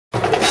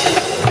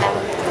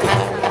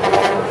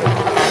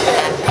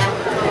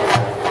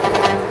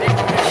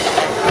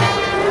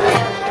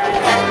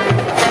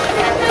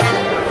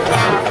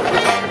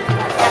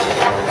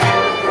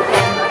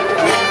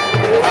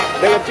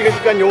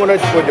요거나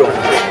집어줘.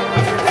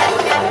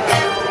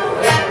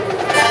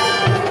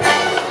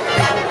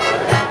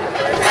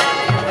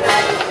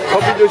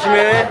 커피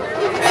조심해.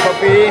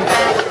 커피.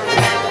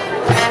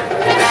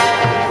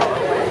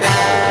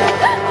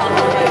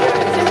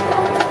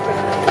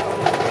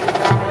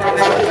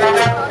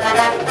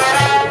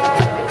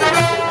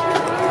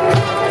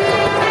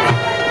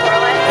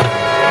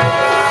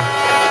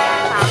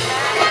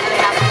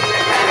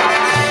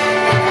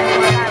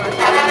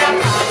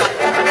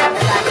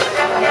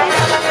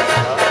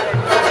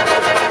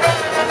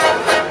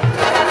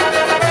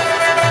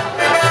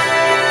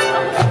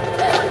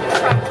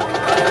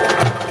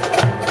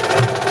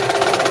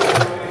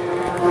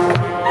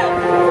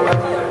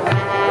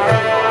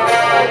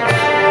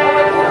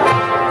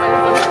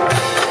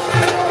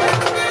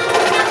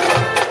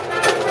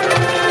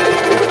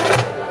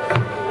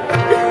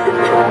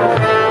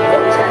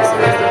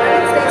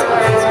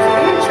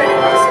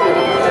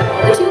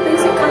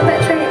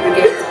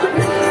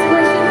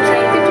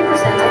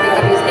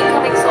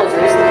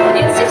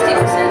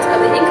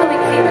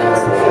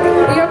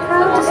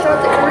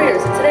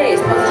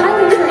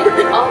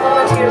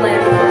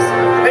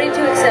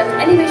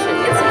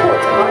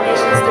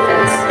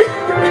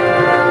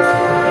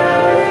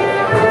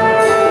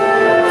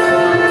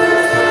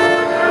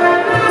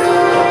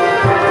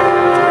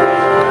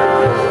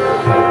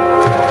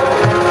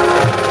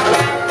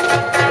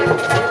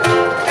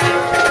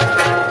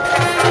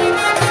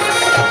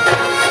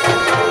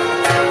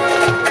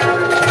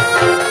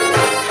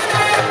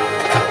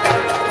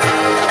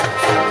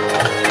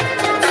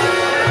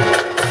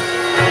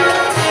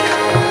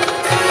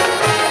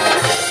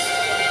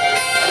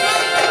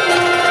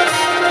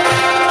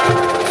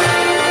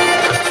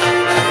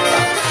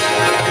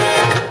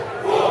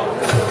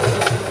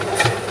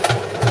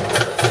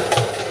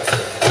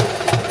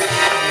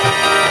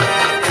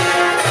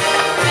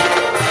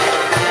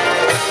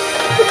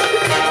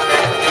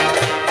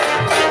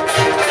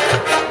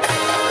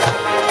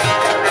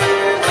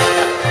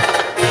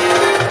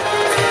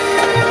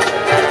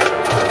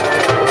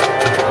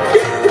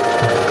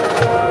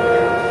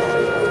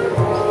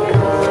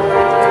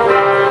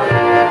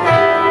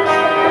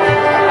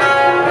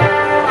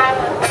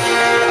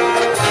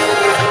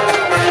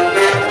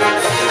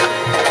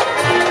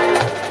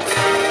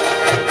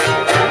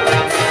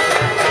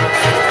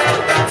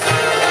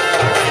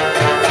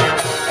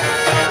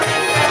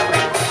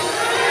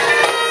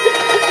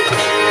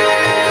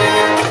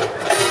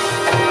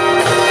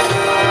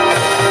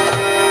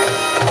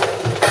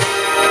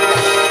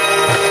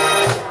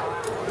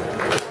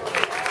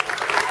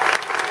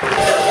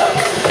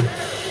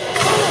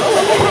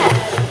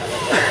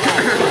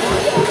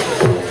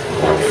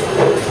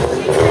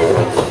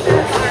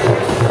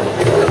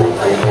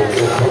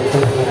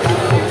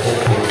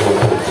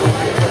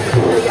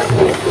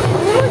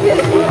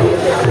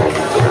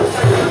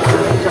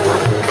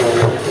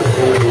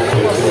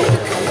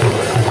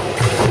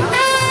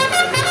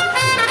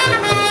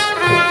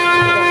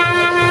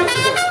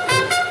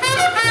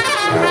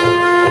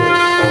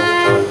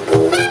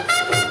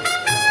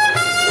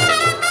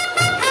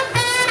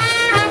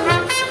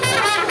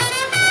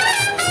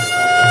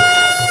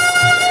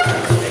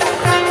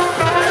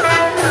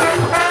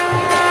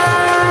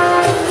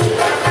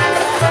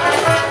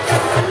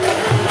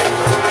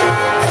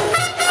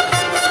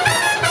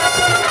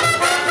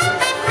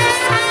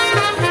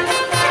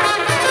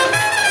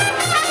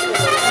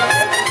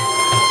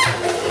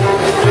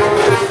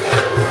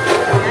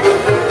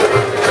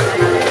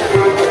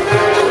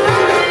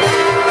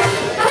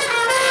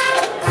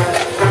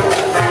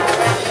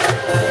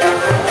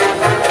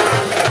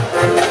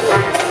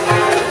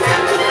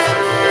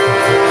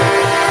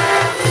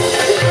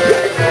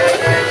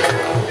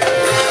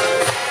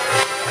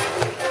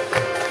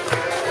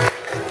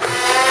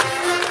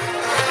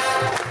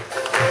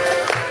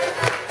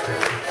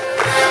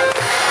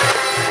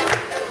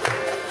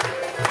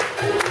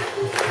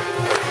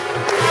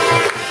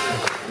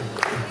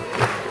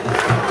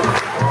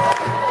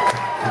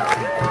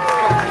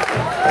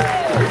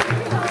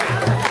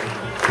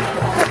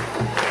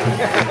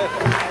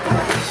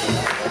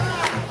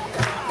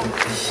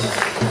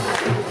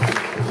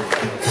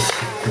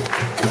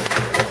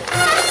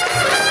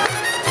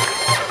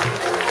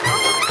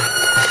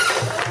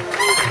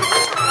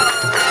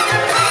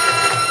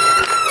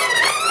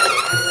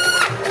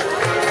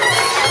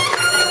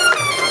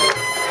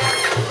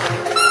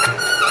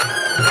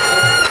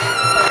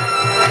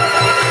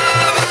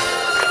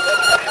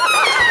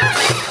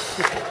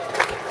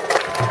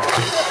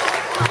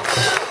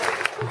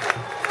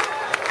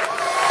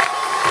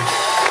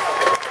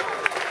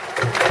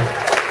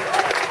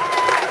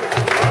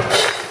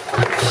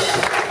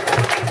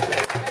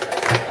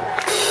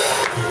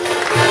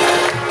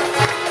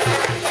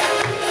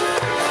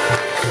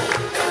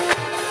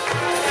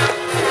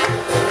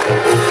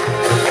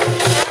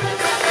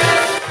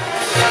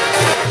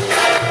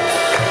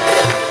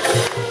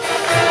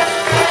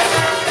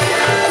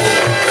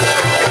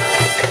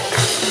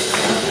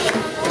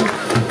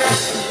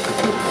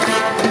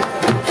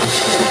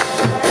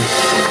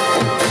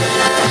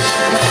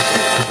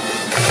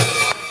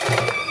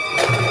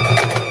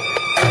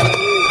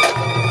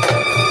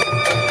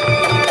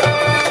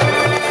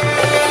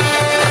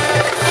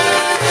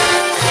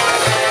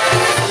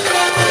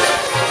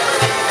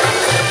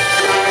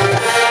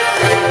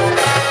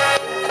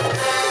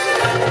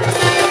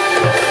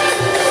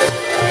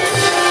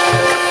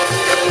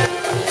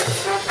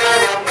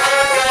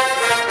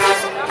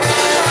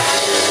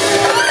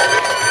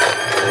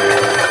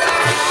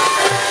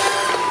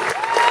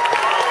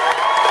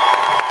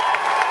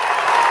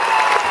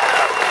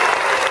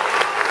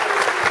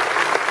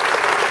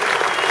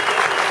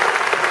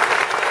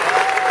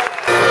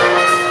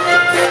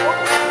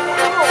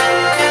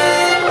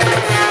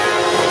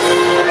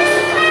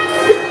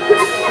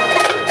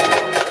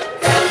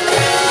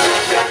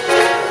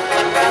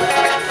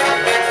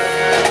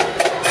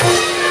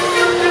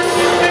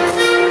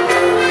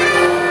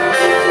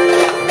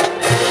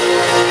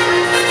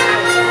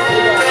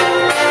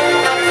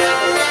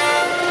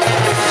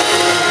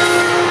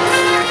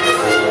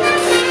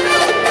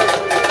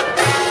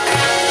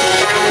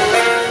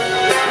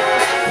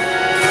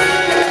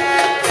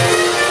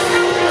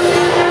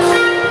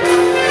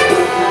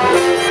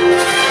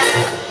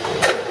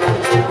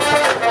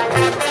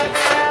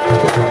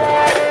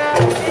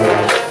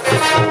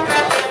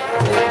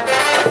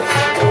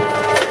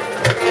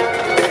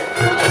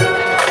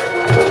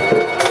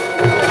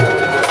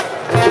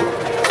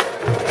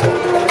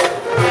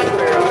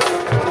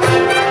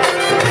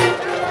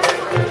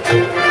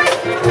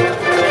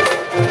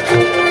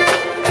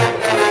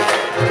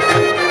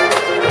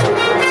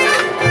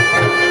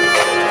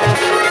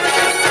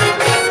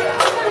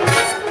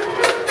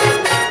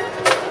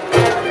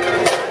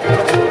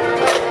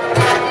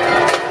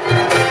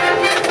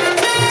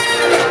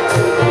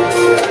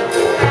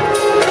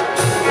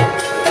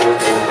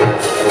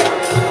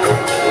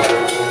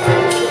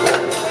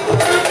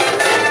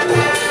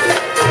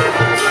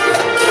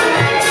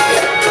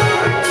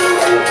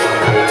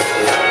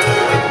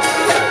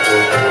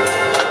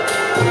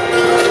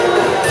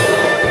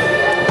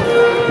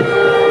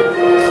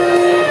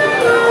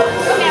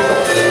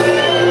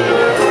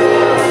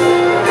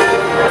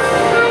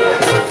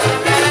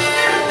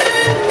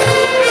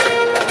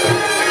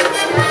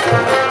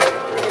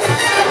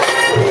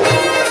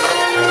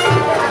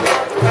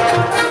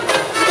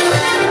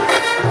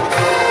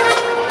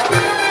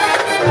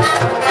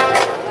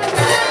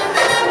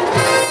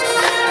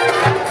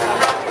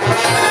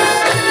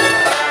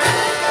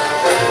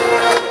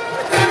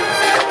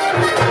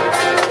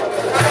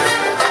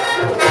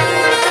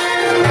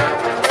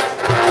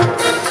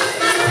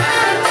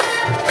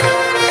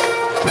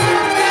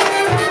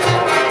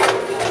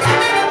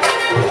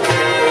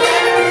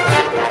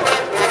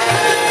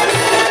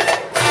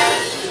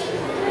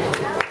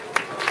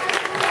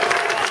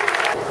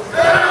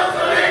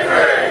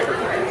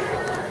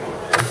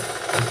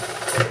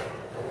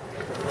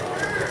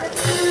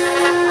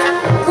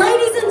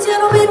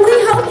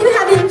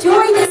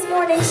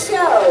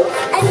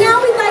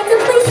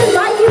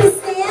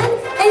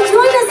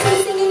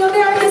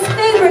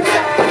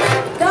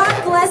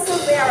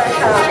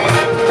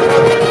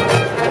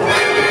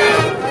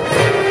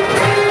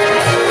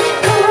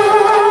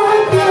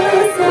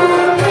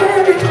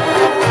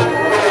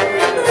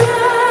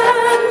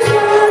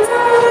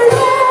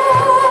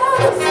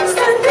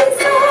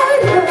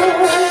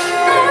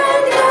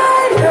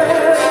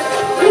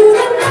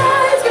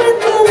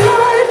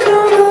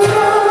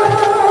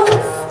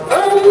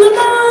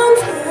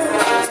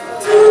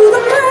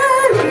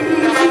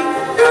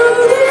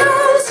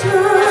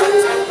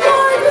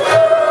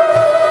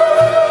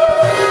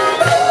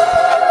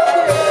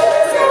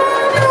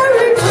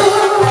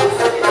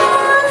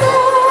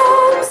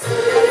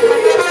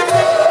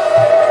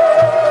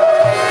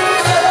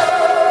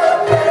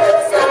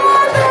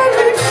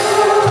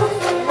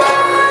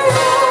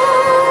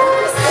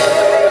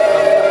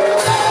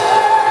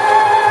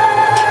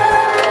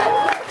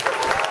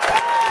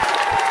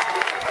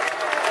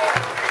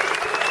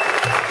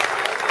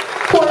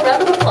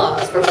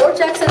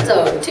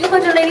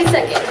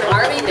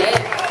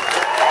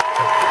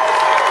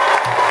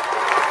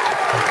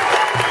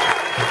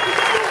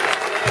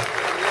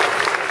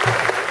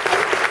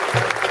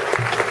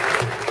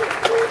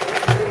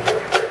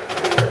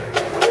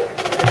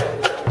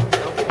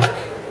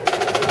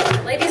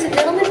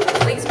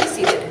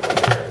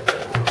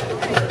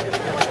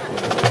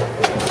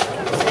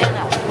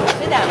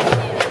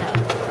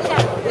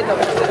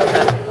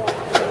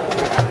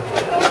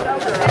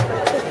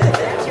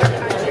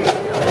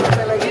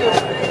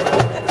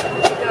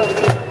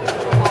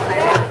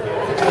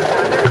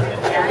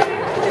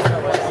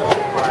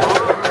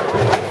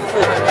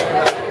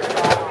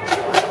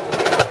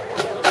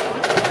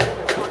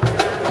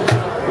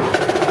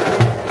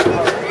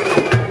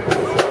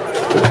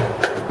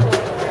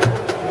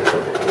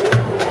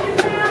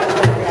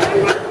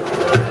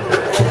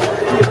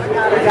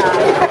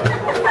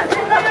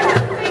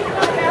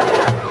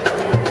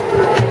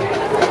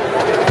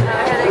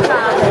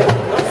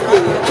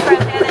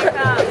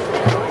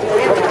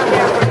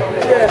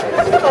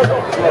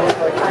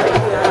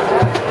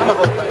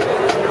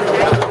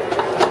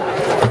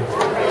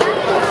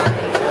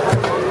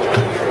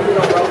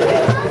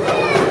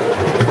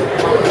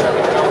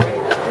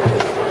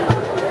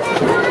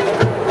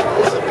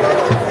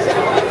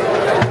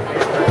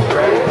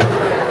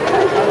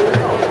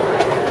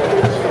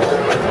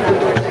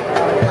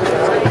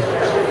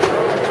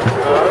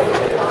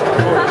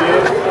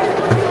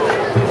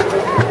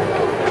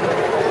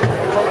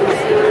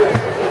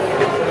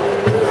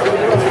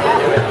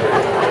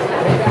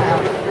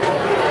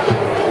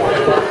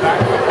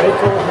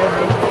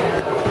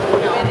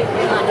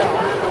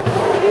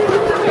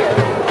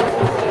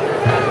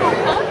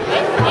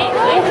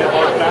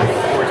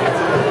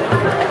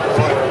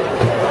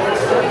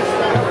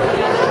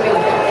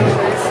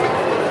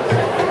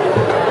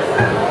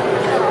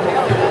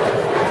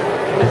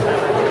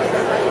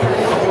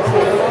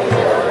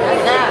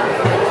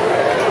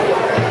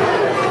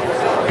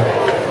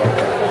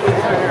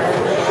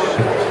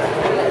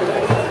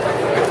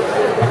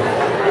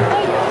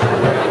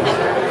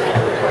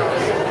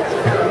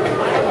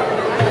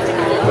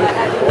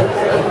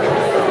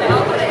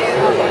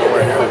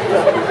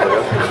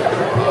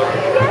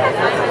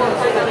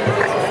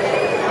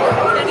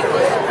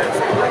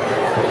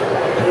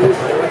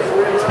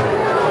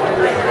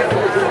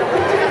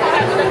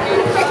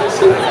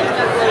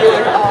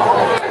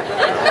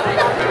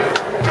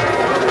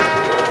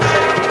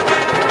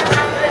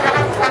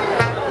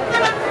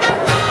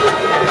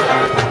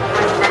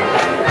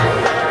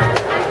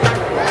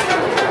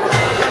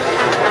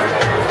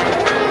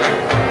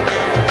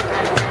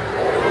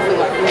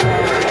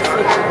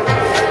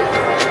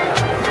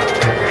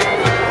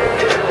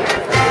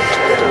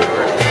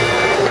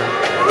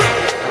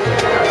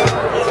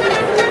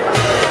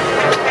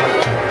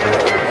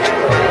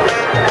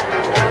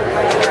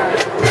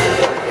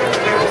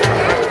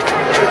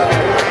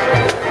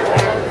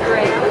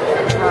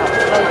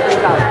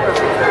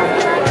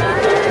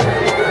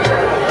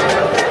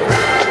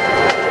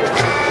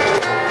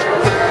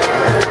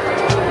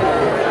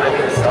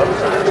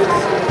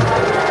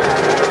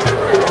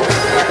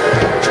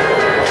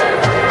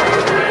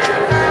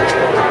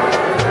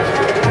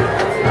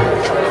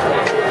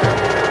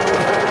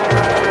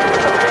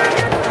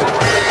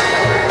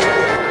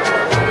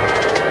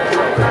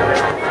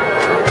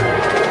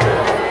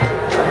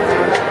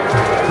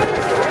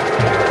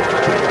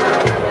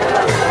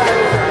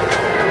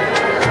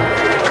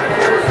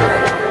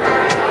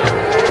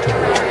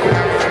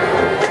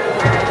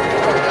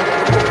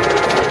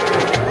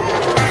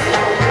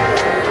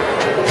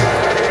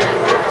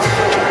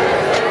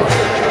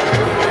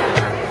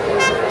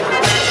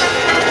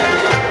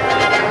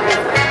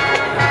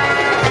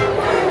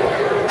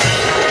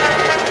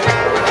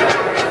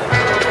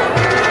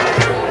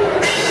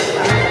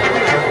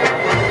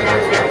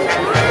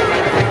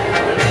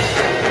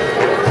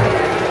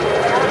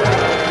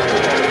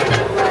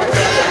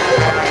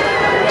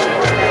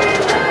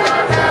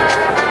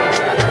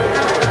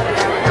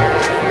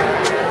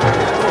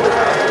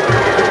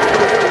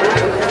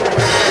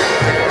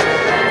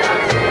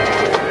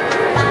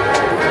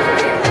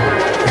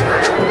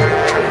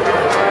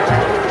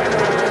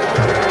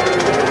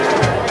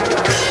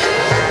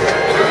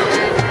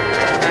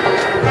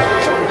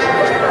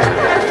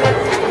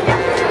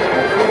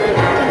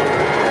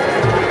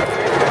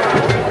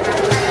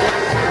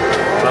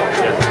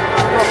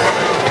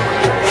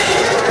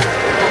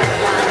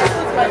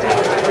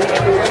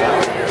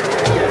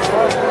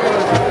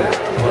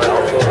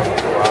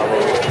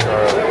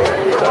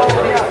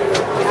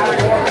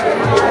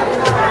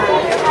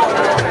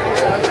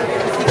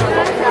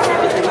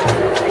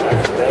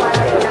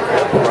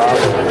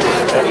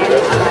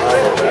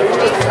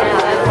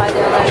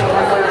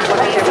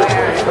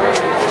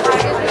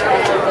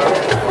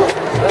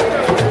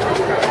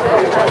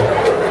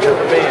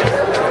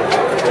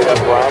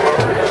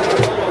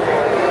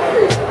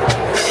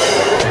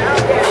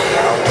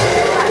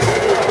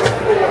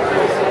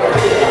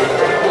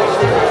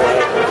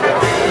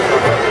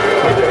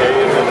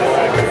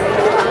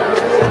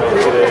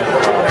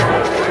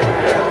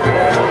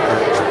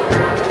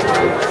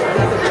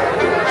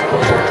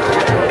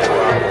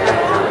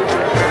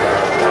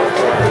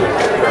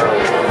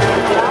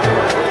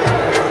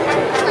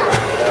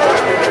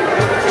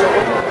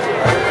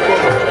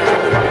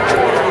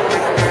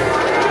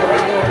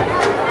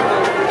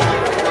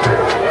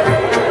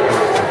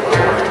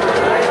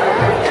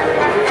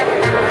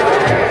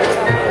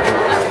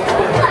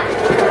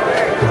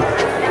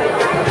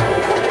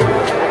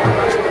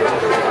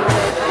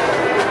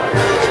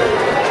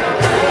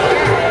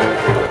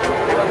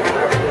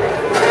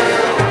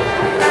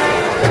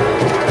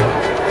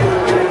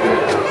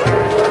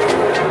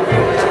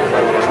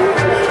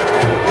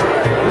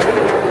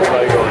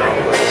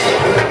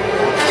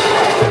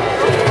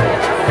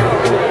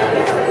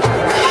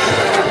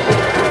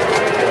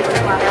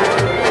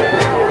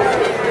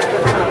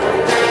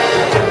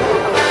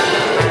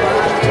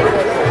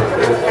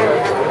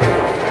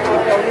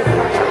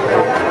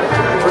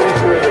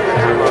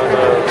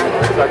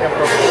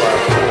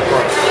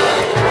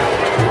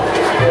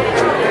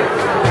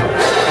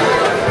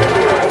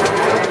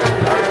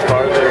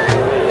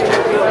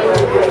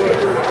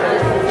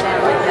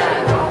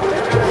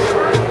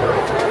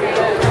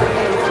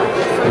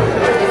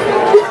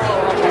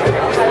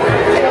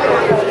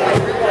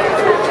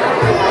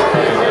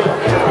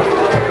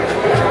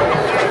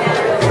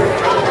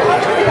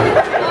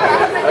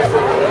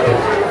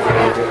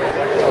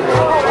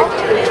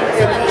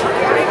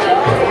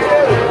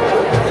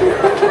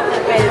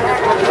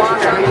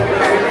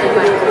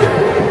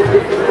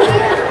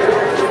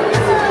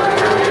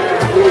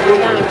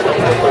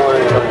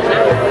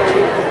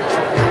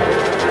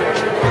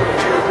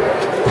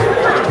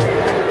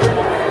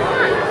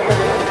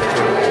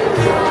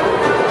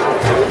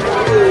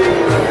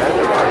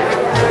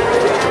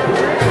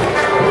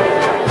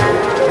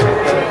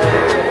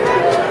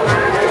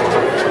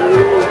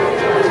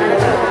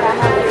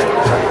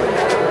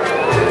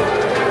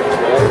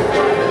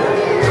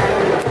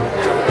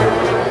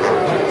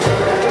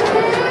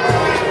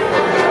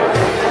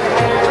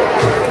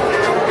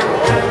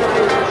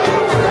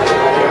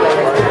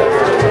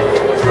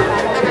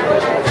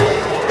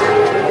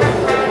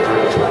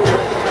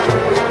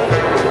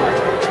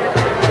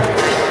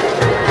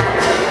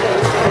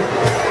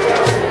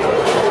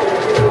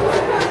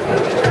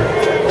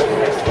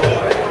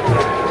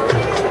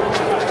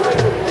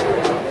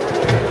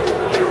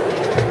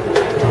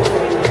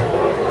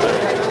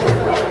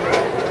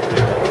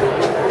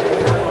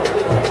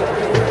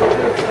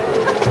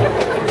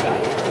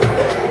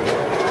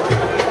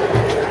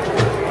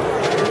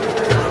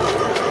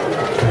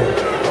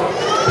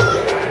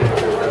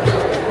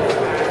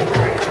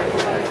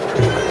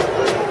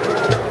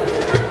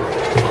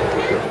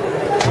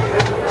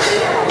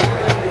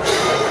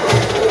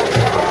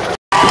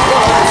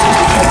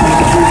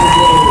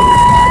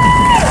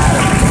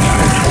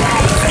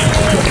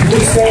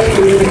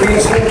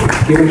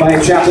 by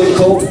Chaplain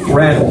Colt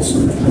Randalls.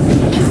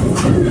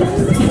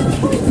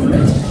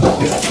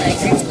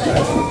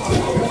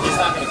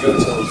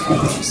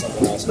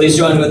 Please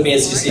join with me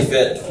as you see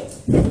fit.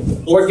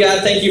 Lord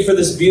God, thank you for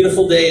this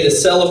beautiful day to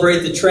celebrate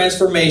the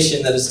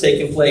transformation that has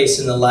taken place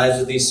in the lives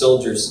of these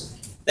soldiers.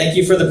 Thank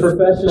you for the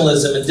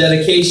professionalism and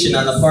dedication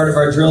on the part of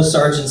our drill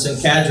sergeants and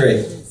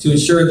cadre to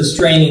ensure this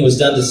training was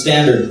done to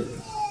standard.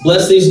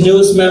 Bless these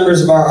newest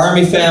members of our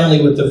Army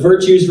family with the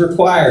virtues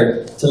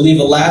required to leave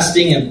a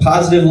lasting and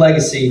positive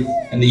legacy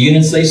in the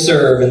units they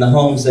serve and the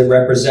homes they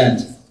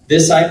represent.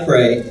 This I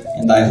pray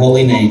in thy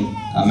holy name.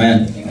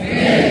 Amen.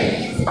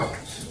 Amen.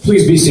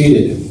 Please be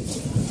seated.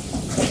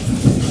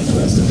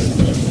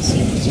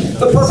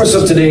 The purpose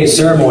of today's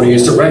ceremony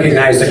is to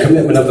recognize the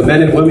commitment of the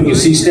men and women you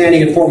see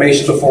standing in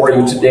formation before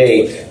you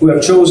today, who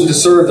have chosen to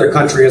serve their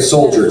country as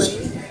soldiers.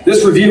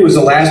 This review is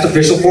the last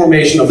official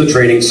formation of the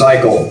training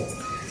cycle.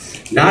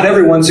 Not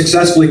everyone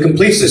successfully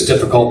completes this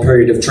difficult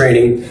period of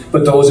training,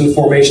 but those in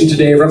formation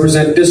today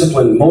represent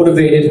disciplined,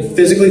 motivated,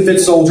 physically fit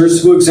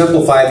soldiers who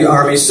exemplify the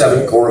Army's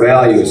 7 core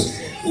values: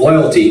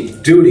 loyalty,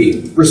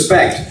 duty,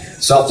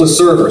 respect, selfless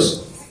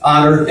service,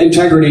 honor,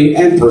 integrity,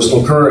 and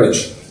personal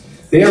courage.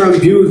 They are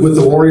imbued with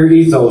the warrior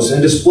ethos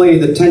and display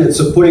the tenets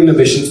of putting the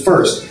mission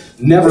first,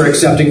 never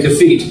accepting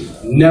defeat,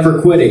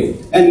 never quitting,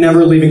 and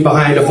never leaving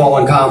behind a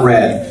fallen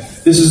comrade.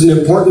 This is an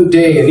important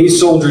day, and these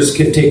soldiers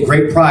can take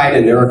great pride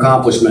in their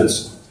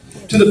accomplishments.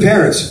 To the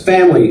parents,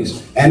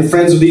 families, and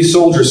friends of these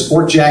soldiers,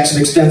 Fort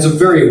Jacson extends a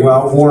very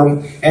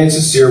warm and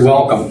sincere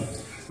welcome.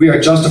 We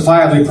are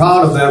justifiably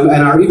proud of them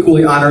and are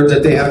equally honored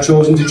that they have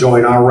chosen to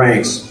join our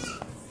ranks.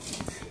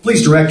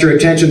 Please direct your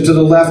attention to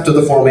the left of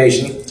the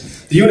formation.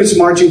 The units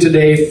marching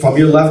today from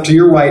your left to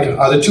your right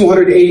are the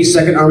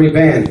 282nd Army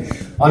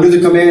Band, under the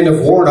command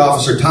of Warrant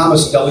Officer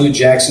Thomas W.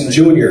 Jacson,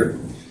 Jr.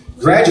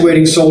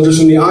 Graduating soldiers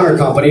from the Honor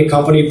Company,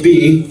 Company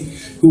B,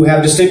 who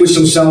have distinguished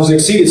themselves and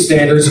exceeded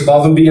standards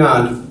above and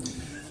beyond.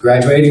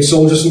 Graduating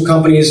soldiers from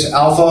Companies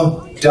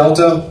Alpha,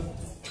 Delta,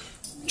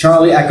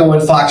 Charlie, Echo,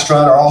 and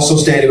Foxtrot are also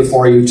standing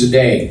before you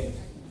today.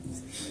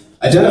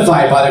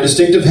 Identified by their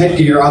distinctive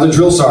headgear are the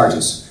drill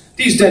sergeants.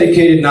 These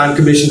dedicated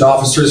non-commissioned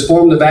officers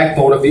form the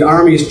backbone of the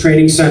Army's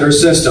training center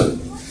system.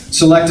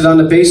 Selected on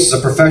the basis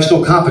of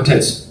professional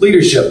competence,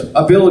 leadership,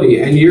 ability,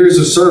 and years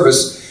of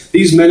service,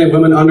 these men and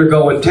women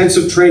undergo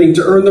intensive training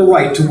to earn the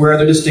right to wear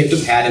their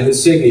distinctive hat and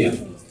insignia.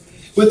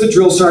 With the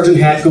drill sergeant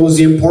hat goes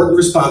the important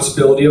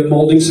responsibility of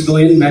molding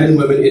civilian men and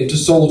women into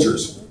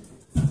soldiers.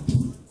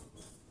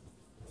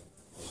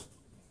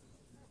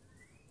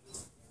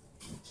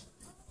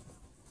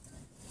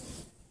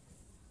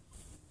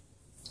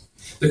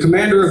 The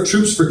commander of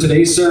troops for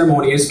today's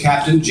ceremony is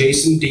Captain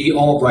Jacson D.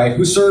 Albright,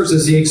 who serves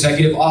as the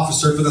executive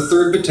officer for the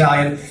 3rd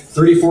Battalion,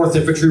 34th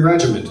Infantry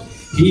Regiment.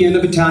 He and the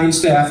battalion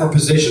staff are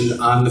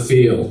positioned on the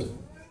field.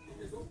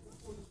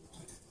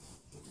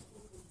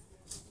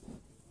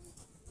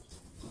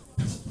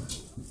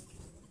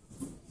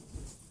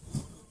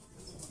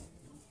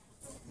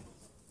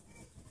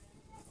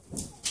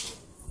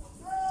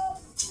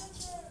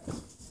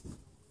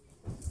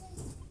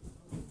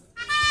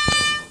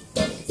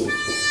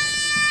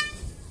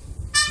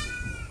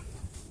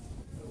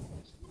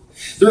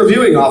 The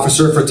reviewing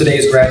officer for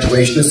today's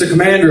graduation is the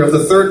commander of the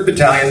 3rd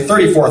Battalion,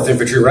 34th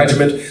Infantry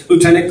Regiment,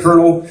 Lieutenant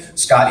Colonel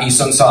Scott E.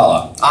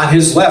 Sunsala. On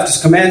his left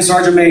is Command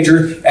Sergeant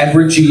Major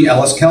Edward G.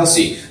 Ellis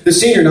Kelsey, the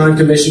senior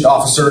non-commissioned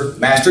officer,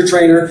 master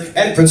trainer,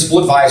 and principal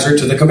advisor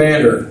to the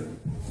commander.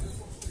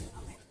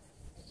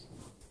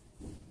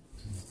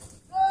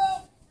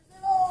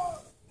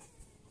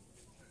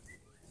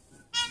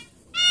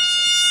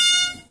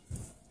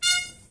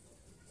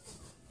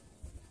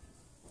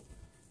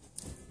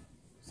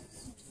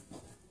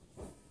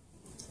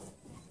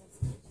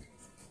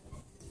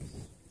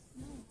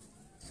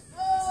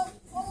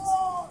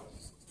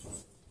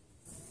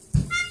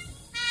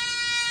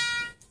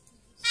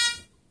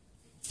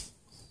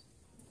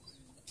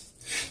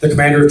 The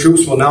commander of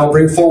troops will now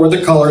bring forward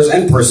the colors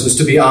and persons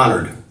to be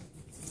honored.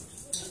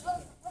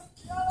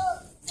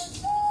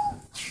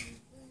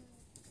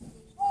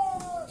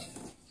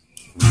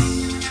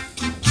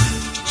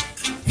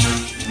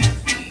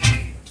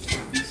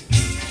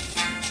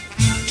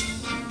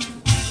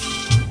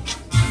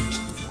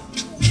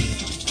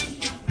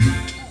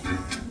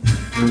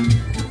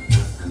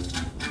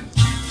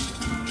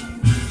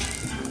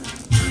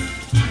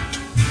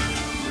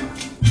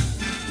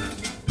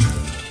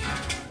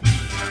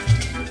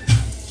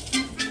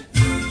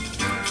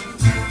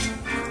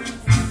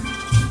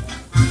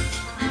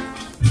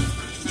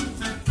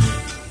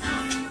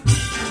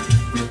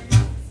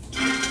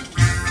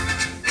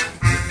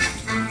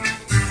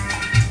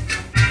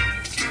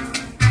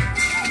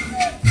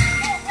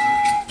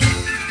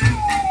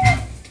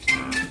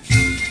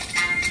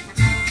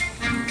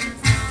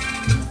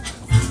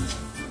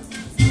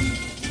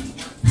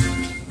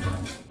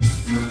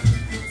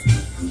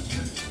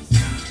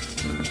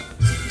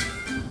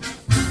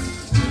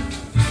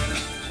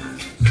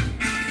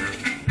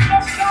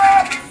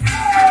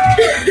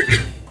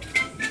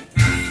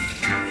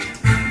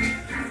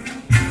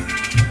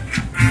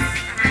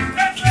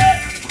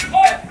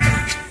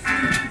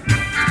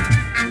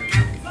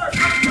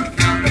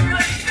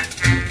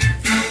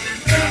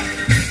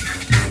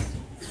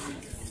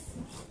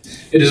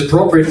 It is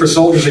appropriate for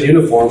soldiers in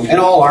uniform and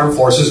all armed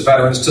forces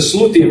veterans to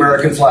salute the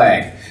American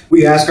flag.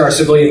 We ask our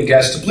civilian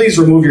guests to please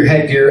remove your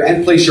headgear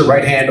and place your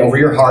right hand over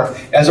your heart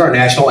as our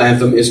national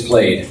anthem is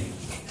played.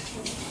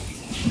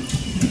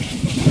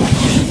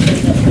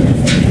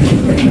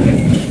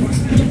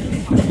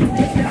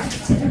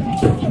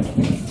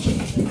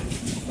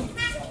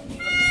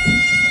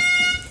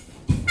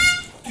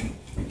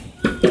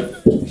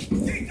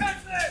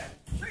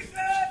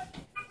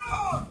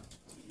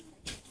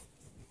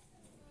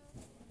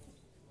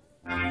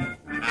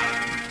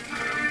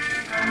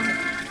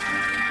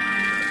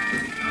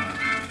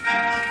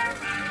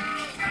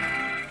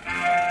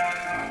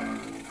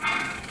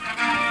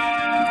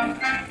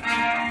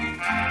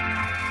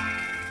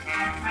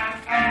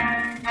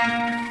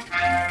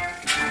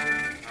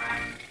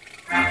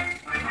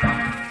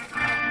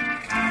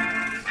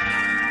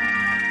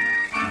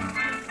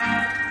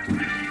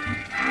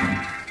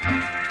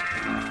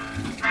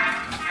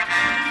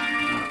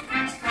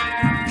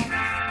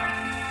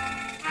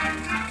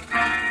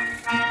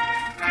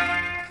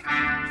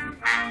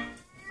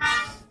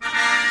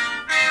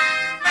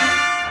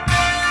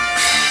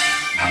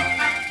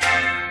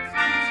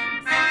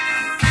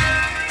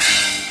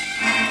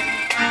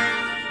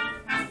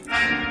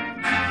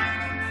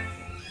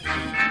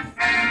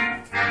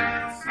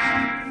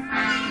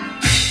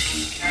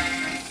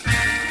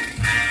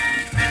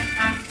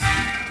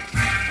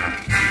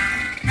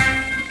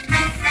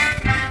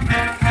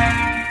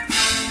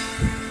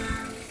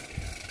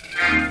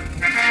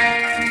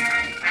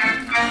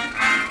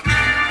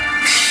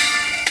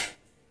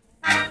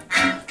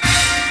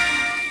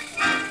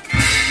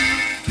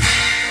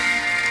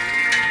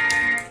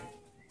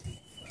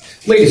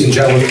 Ladies and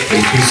gentlemen,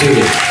 please be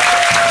seated.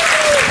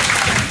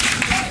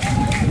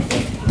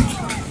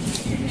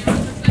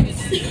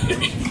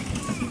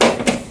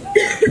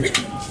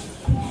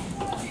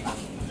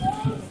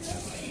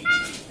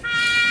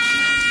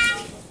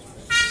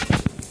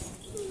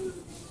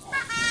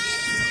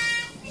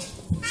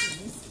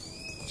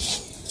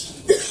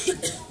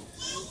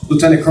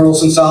 Lieutenant Colonel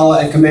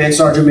Sensala and Command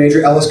Sergeant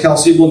Major Ellis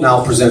Kelsey will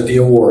now present the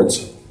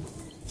awards.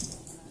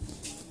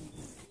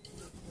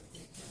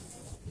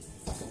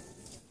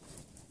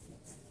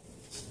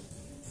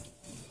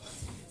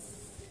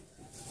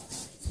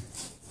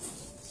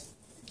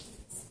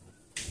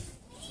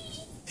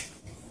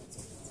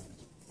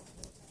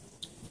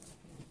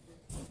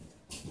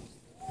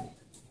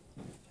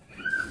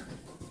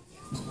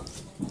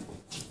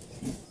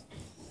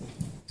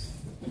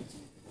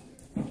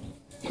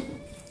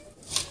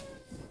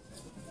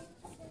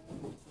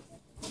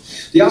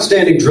 The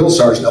outstanding drill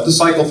sergeant of the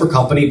cycle for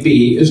Company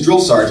B is Drill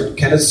Sergeant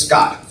Kenneth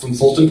Scott from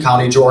Fulton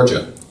County,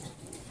 Georgia.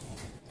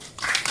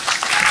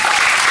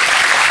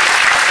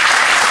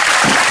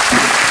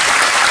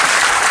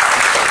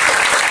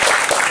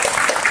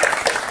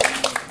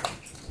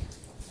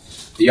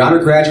 The honor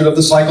graduate of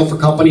the cycle for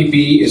Company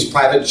B is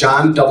Private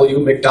John W.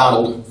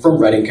 McDonald from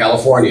Redding,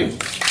 California.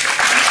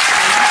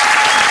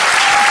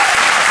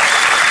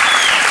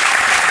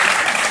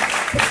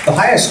 The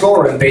highest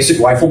scorer in basic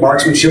rifle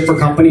marksmanship for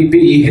Company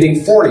B,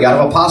 hitting 40 out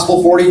of a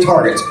possible 40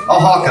 targets, a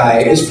Hawkeye,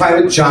 is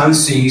Private John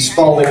C.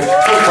 Spaulding from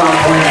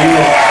Crown Point, New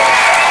York.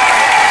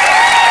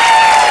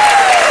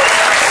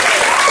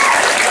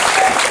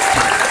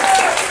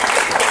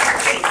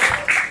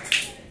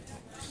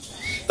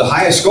 The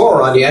highest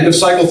scorer on the end of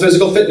cycle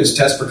physical fitness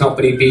test for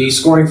Company B,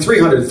 scoring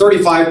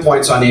 335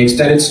 points on the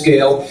extended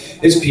scale,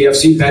 is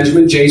PFC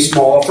Benjamin J.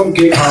 Small from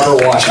Gig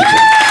Harbor, Washington.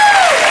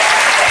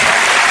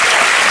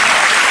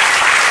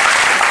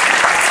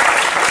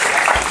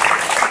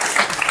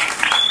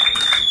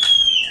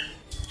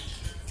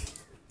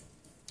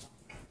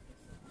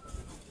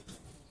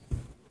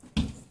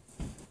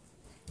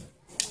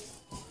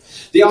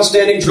 The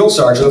outstanding drill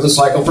sergeant of the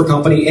cycle for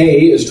Company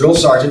A is Drill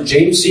Sergeant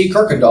James C.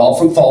 Kirkendall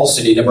from Falls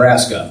City,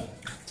 Nebraska.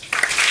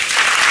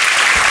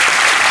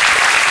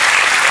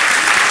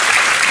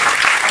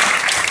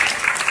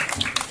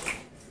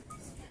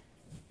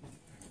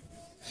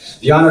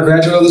 The honor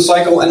graduate of the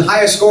cycle and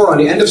highest score on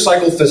the end of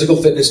cycle physical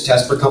fitness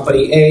test for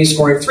Company A,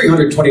 scoring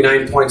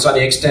 329 points on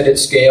the extended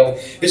scale,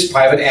 is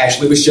Private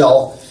Ashley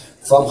Michelle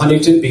from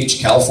Huntington Beach,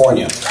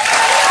 California.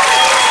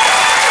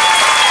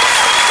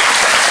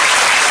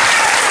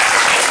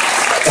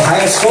 The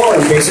highest score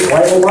in basic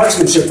rifle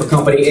marksmanship for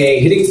Company A,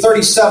 hitting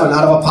 37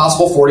 out of a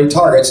possible 40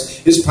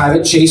 targets, is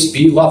Private Chase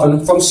B.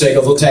 Lovin from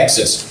Sagoville,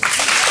 Texas.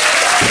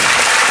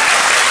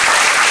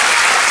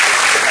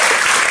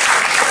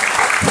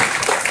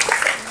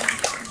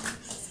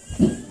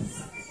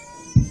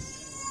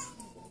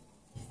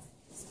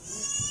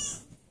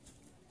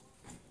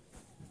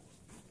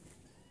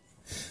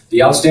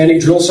 The outstanding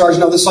drill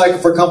sergeant of the cycle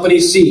for Company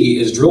C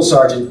is Drill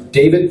Sergeant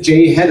David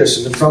J.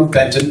 Henderson from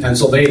Benton,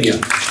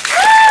 Pennsylvania.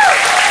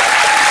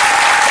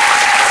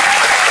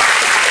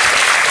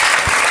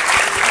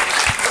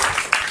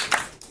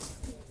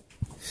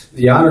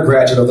 The honor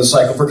graduate of the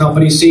cycle for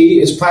Company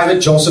C is Private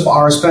Joseph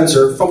R.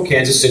 Spencer from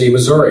Kansas City,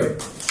 Missouri.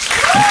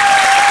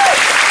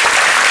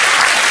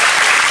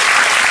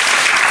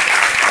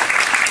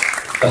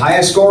 The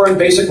highest score in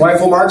basic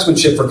rifle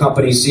marksmanship for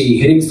Company C,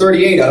 hitting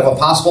 38 out of a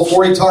possible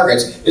 40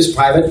 targets, is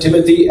Private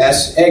Timothy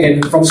S.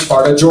 Egan from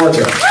Sparta,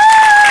 Georgia.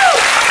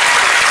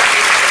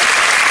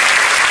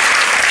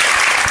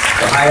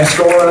 The highest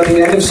score on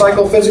the end of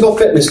cycle physical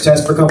fitness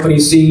test for Company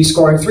C,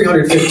 scoring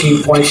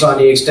 315 points on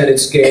the extended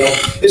scale,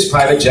 is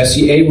Private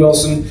Jesse A.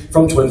 Wilson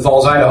from Twin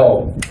Falls,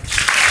 Idaho.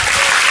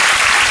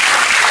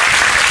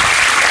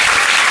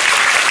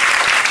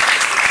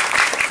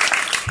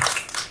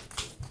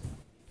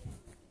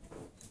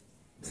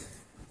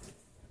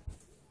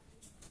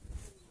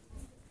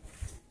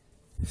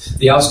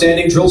 The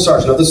outstanding drill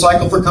sergeant of the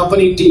cycle for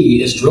Company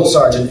D is Drill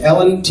Sergeant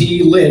Ellen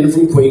T. Lynn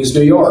from Queens,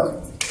 New York.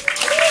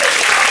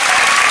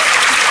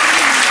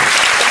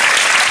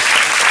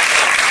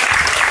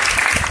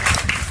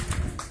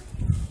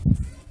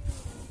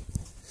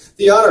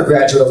 The honor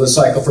graduate of the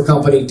cycle for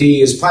Company D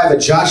is Private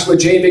Joshua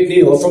J.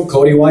 McNeil from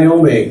Cody,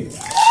 Wyoming.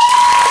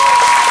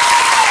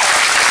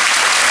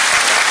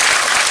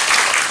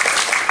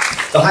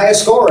 The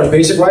highest score in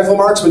basic rifle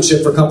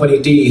marksmanship for Company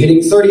D,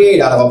 hitting 38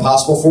 out of a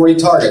possible 40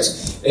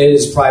 targets,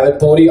 is Private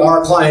Bodie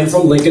R. Klein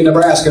from Lincoln,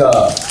 Nebraska.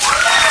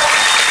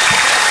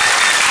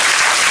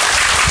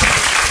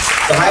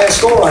 The highest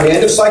score on the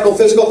end of cycle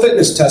physical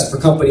fitness test for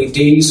Company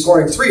D,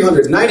 scoring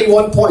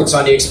 391 points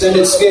on the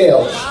extended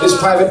scale, is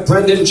Private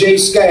Brendan J.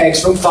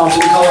 Skaggs from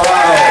Fountain,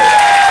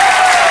 Colorado.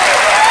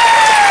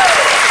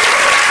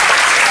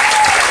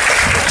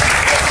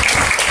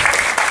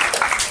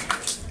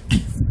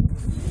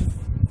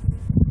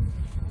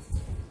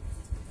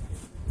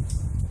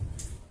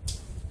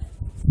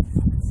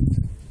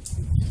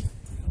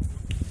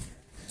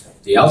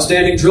 The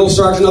outstanding drill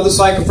sergeant of the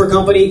cycle for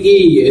Company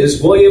E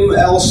is William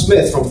L.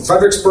 Smith from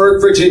Fredericksburg,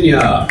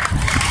 Virginia.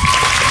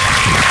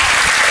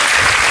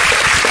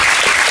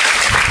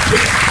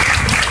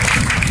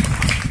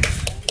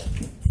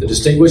 The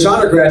distinguished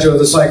honor graduate of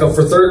the cycle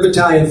for 3rd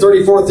Battalion,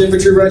 34th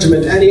Infantry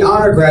Regiment, and the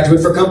honor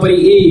graduate for Company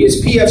E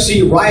is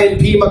PFC Ryan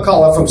P.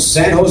 McCullough from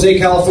San Jose,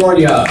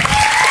 California.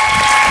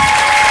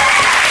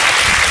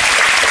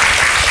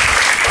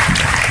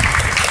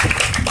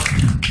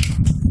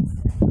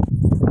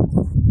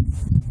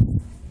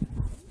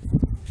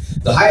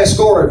 The highest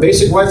score in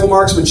basic rifle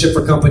marksmanship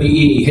for Company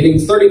E, hitting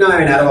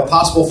 39 out of a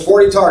possible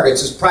 40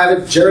 targets, is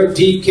Private Jared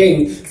D.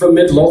 King from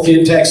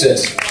Midlothian,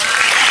 Texas.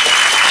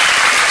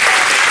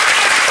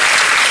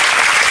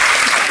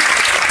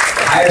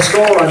 The highest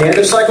score on the end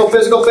of cycle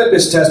physical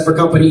fitness test for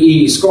Company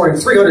E, scoring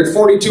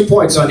 342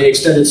 points on the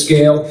extended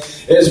scale,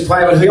 is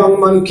Private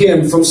Hyungmun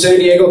Kim from San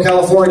Diego,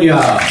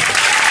 California.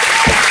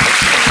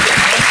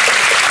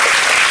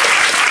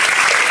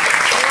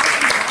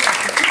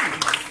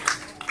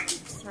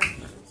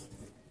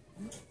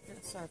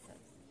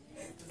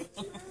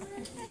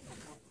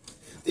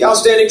 The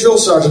outstanding drill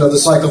sergeant of the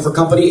cycle for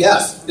Company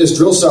F is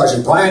Drill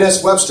Sergeant Brian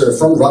S. Webster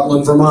from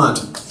Rutland, Vermont.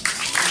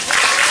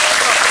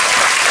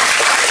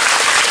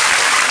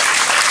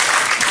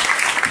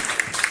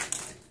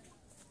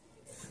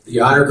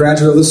 The honor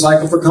graduate of the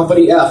cycle for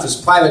Company F is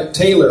Private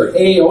Taylor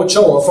A.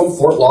 Ochoa from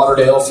Fort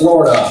Lauderdale,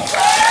 Florida.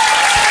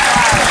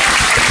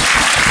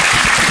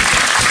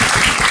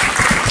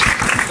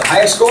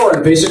 The highest score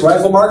in basic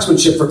rifle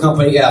marksmanship for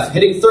Company F,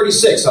 hitting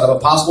 36 out of a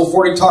possible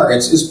 40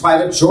 targets, is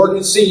Private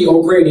Jordan C.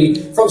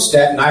 O'Grady from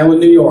Staten Island,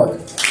 New York.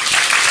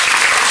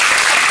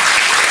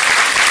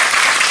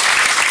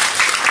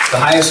 The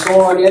highest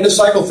score on the end of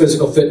cycle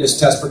physical fitness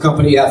test for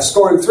Company F,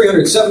 scoring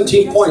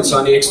 317 points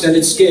on the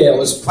extended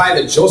scale, is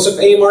Private Joseph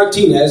A.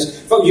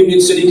 Martinez from Union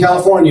City,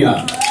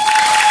 California.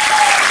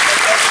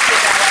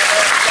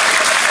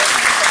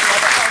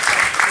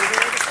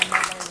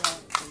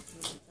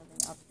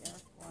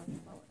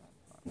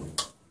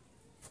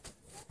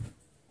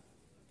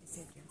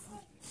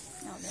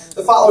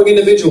 The following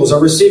individuals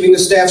are receiving the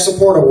Staff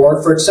Support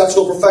Award for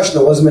exceptional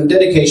professionalism and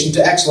dedication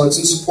to excellence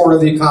in support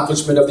of the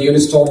accomplishment of the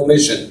unit's total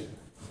mission.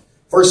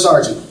 First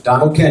Sergeant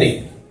Donald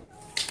Kenny.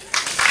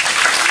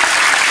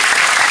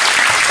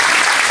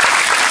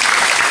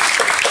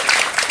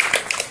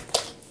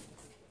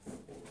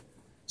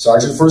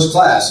 Sergeant First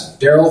Class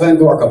Daryl Van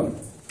Gorkum.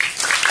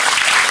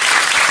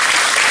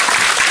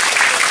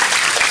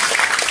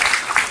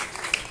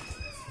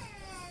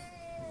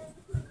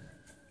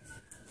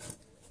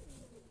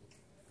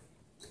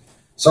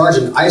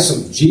 Sergeant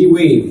Isom G.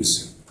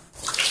 Weems.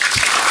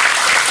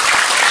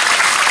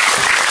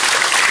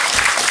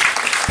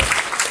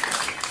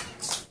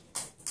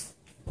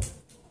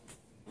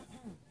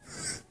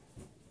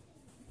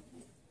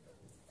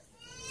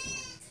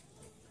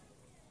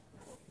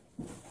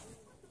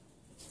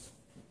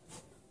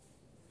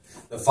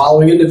 The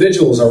following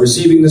individuals are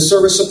receiving the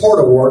Service Support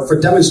Award for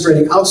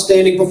demonstrating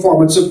outstanding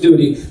performance of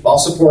duty while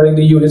supporting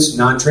the unit's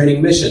non-training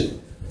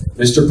mission.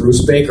 Mr.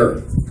 Bruce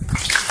Baker.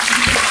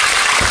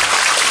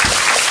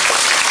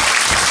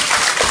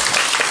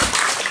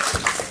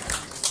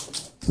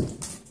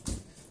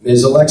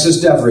 Ms.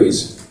 Alexis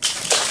DeVries.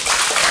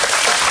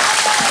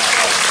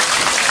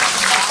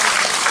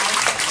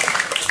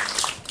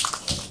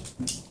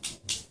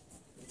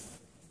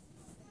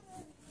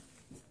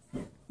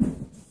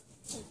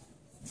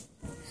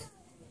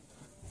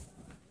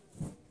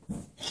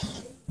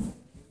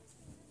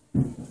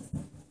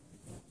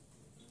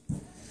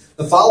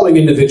 The following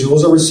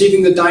individuals are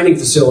receiving the Dining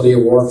Facility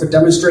Award for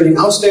demonstrating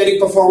outstanding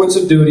performance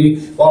of duty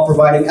while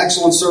providing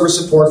excellent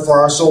service support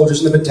for our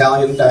soldiers in the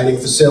battalion dining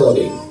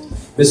facility.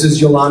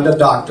 Mrs. Yolanda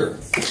Doctor.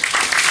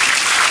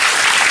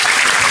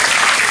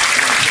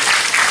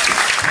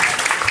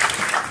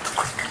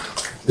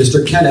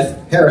 Mr. Kenneth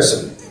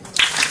Harrison.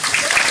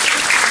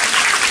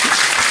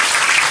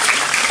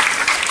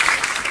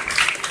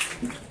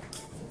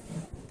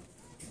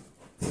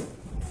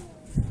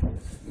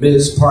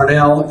 Ms.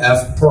 Parnell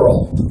F.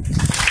 Pearl.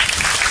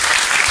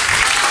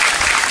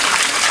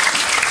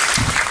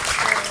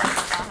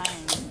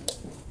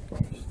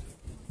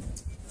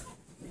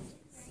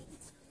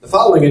 The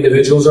following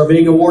individuals are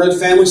being awarded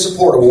Family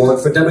Support Award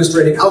for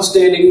demonstrating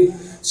outstanding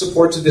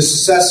support to the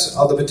success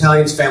of the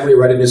battalion's family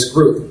readiness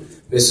group.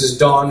 Mrs.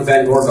 Dawn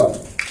Van Gorgo.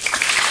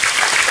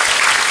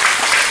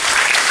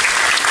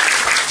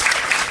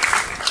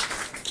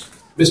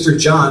 Mr.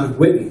 John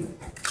Whitten.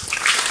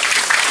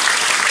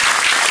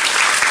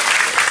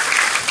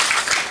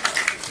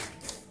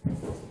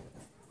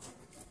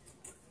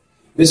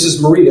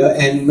 Mrs. Maria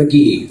N.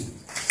 McGee.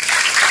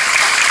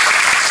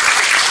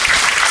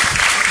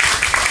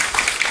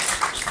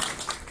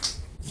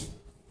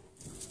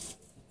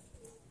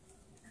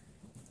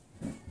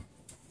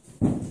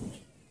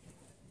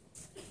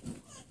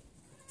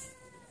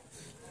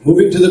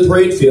 Moving to the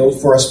parade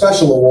field for a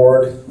special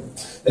award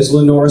is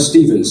Lenora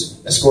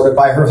Stevens, escorted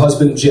by her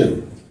husband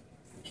Jim.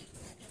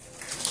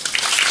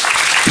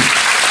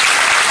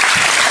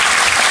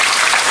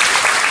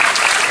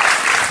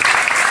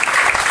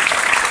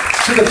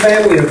 To the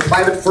family of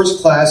Private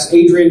First Class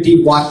Adrian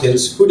D.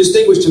 Watkins, who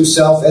distinguished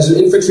himself as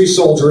an infantry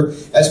soldier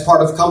as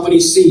part of Company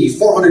C,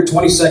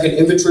 422nd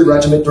Infantry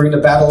Regiment during the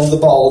Battle of the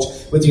Bulge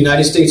with the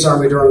United States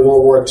Army during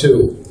World War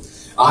II.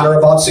 On or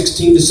about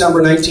 16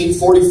 December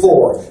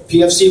 1944,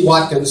 PFC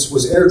Watkins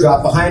was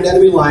airdropped behind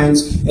enemy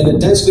lines in the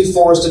densely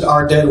forested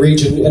Ardennes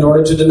region in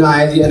order to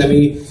deny the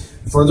enemy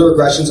further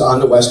aggressions on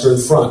the Western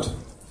Front.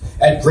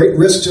 At great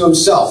risk to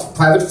himself,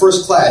 Private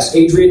First Class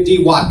Adrian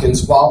D.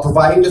 Watkins, while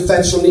providing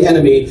defense from the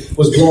enemy,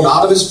 was blown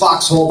out of his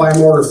foxhole by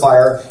mortar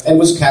fire and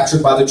was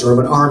captured by the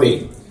German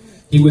Army.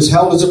 He was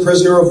held as a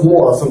prisoner of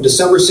war from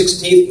December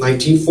 16,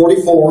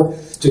 1944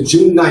 to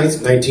June 9,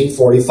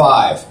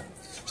 1945.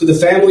 To the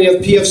family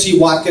of PFC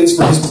Watkins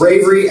for his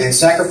bravery and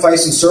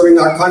sacrifice in serving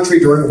our country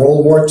during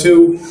World War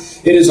II,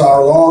 it is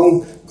our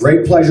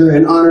great pleasure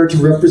and honor to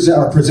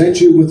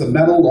present you with a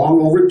medal long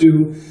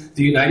overdue,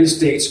 the United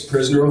States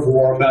Prisoner of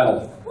War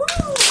Medal.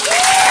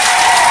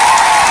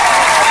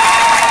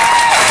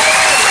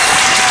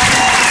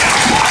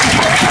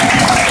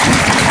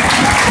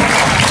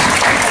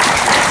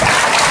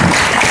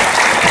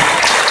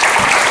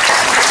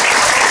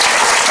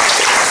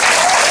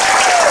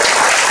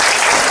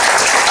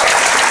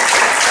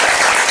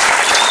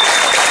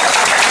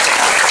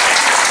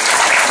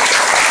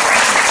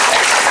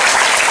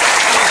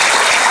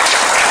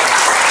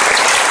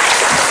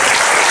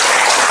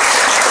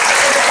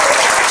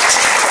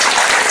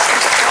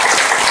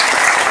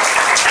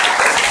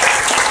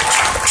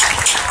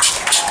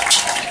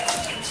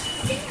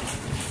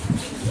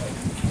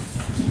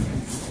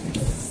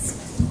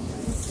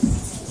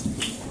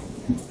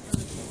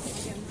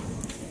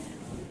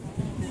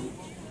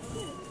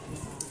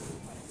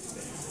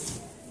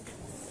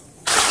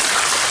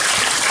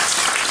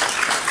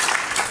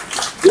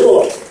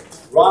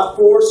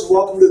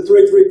 Welcome to the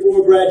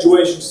 334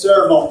 graduation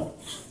ceremony.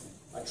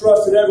 I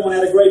trust that everyone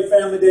had a great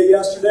family day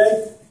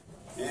yesterday.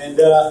 And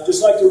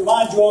just like to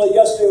remind you all that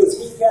yesterday was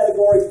heat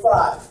category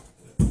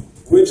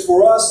 5, which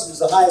for us is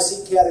the highest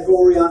heat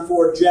category on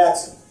Fort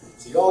Jacson.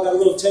 So you all got a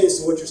little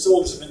taste of what your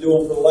soldiers have been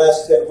doing for the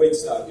last 10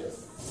 weeks out here.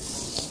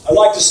 I'd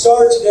like to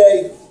start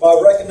today by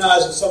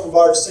recognizing some of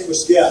our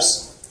distinguished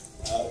guests.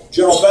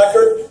 General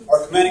Becker,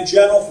 our commanding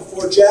general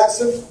for Fort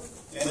Jacson,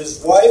 and his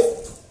wife.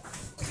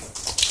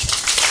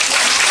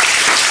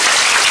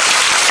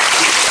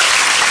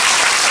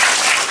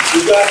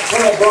 We've got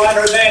Colonel Brian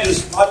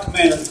Hernandez, my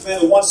commander, the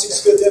commander of the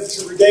 165th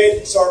Infantry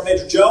Brigade, Sergeant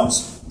Major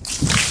Jones.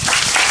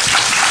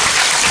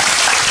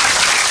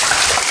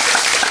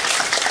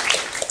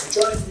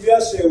 Returning from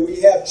yesterday,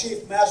 we have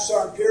Chief Master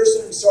Sergeant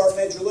Pearson and Sergeant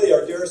Major Lee,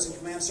 our Garrison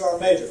Command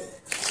Sergeant Major.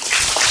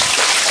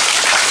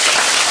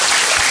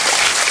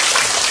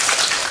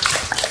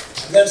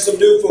 And then some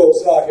new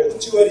folks out here, the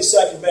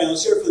 282nd Band.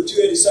 Let's hear it for the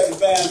 282nd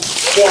Band.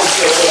 Go on,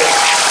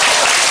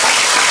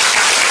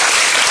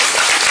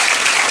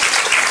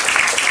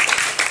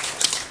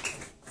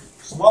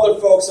 some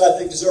other folks I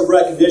think deserve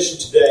recognition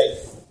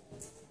today.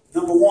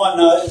 Number one,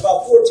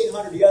 about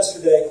 1,400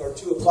 yesterday, or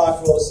 2 o'clock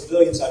for all the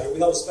civilians out here, we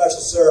held a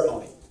special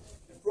ceremony.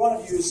 In front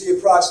of you, you see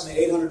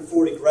approximately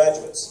 840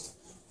 graduates.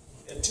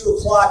 At 2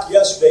 o'clock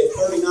yesterday,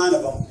 39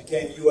 of them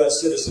became U.S.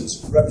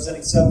 citizens,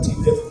 representing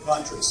 17 different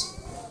countries.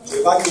 So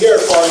if I can hear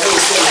it for our new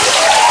citizens.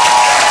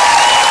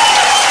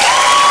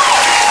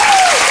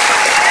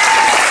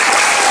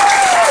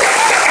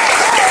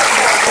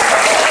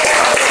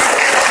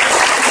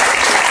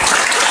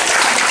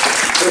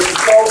 There's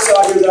some folks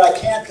out here that I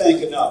can't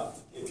thank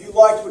enough. If you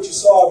liked what you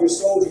saw of your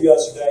soldier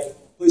yesterday,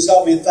 please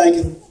help me in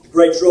thanking the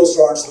great drill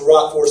sergeants of the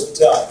Rock Force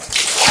Battalion.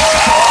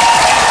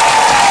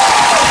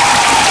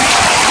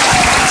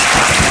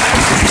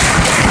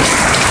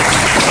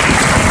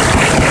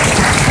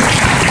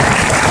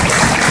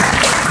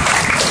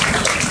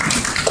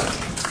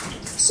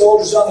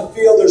 Soldiers on the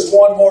field, there's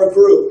one more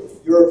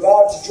group. You're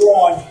about to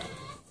join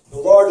the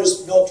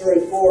largest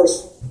military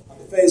force on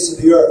the face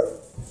of the earth.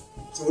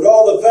 So with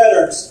all the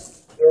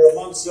veterans that are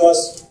amongst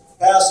us,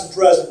 past and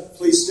present,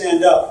 please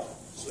stand up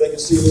so they can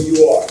see who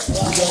you are.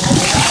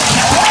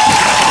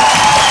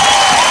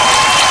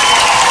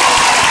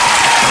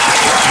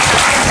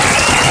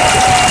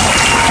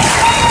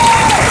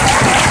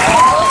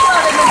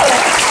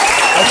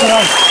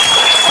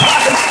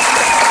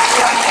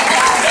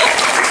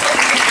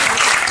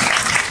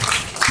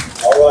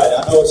 All right,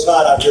 I know it's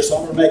hot out here, so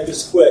I'm going to make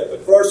this quick.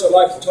 But first, I'd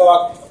like to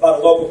talk about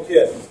a local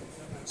kid.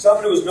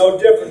 Someone who is no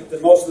different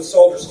than most of the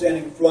soldiers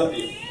standing in front of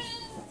you.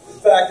 In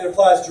fact, it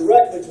applies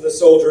directly to the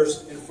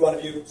soldiers in front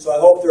of you, so I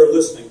hope they're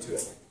listening to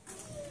it.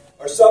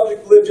 Our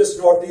subject lived just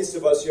northeast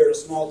of us here in a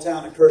small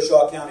town in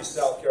Kershaw County,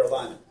 South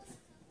Carolina.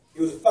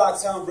 He was a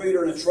foxhound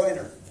breeder and a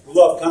trainer who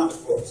loved comic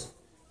books.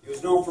 He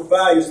was known for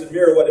values that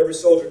mirror what every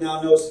soldier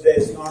now knows today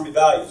as the Army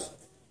values,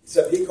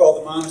 except he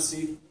called them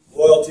honesty,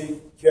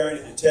 loyalty, caring,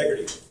 and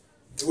integrity.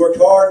 He worked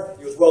hard,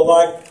 he was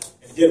well-liked,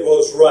 and he did what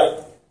was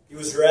right. He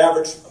was your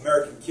average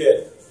American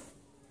kid.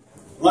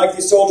 Like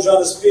these soldiers on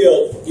this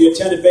field, he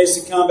attended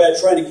basic combat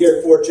training here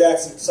at Fort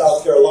Jacson,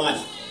 South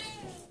Carolina.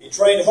 He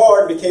trained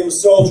hard and became a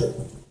soldier.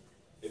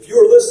 If you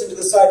were listening to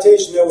the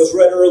citation that was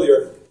read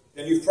earlier,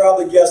 then you've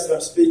probably guessed that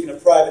I'm speaking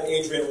of Private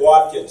Adrian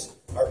Watkins,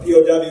 our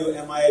POW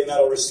MIA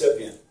medal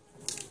recipient.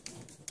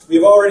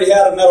 We've already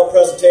had a medal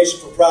presentation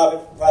for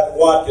Private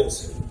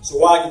Watkins, so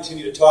why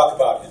continue to talk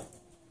about him?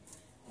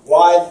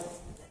 Why?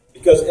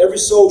 Because every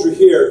soldier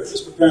here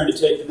is preparing to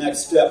take the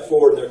next step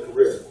forward in their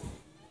career.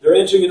 They're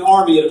entering an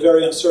army at a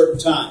very uncertain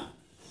time,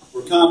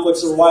 where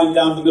conflicts are winding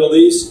down in the Middle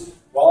East,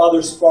 while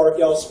others spark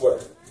elsewhere.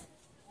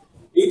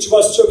 Each of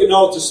us took an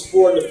oath to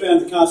support and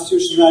defend the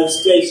Constitution of the United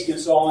States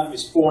against all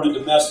enemies, foreign and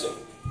domestic.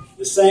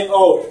 The same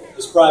oath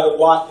as Private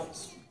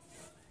Watkins.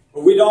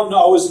 But we don't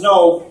always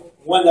know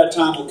when that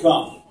time will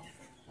come.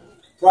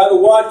 Private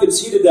Watkins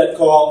heeded that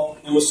call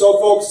and was so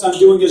focused on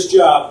doing his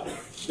job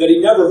that he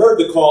never heard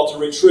the call to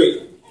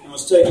retreat and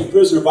was taken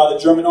prisoner by the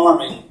German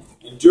army,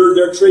 endured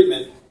their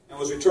treatment, and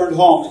was returned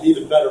home an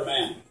even better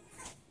man.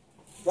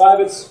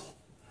 Privates,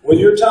 when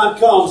your time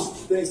comes,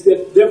 things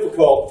get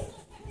difficult,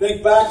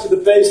 think back to the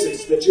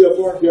basics that you have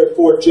learned here at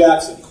Fort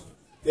Jackson.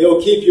 They will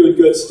keep you in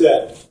good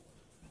stead.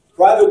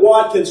 Private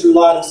Watkins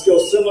relied on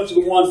skills similar to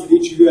the ones that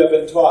each of you have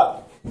been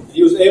taught, and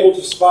he was able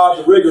to survive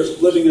the rigors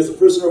of living as a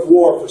prisoner of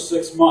war for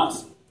 6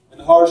 months in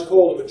the harsh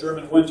cold of a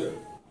German winter.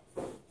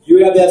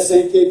 You have that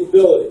same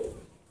capability.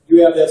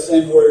 You have that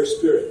same warrior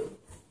spirit.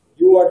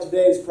 You are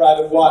today's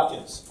Private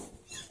Watkins.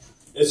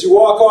 As you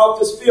walk off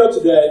this field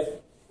today,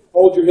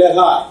 hold your head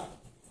high.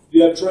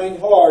 You have trained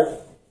hard,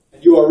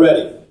 and you are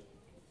ready.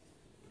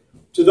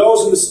 To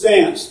those in the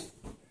stands,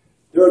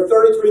 there are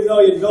 33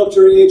 million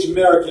military-age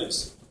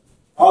Americans.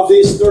 Of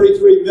these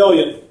 33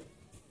 million,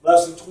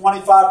 less than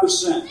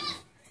 25%,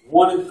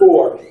 1 in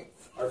 4,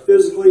 are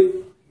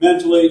physically,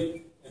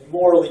 mentally, and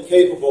morally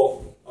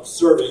capable of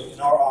serving in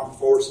our armed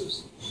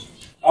forces.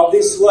 Of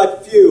these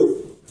select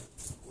few,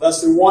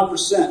 less than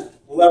 1%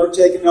 will ever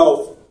take an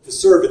oath to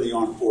serve in the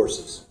armed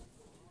forces.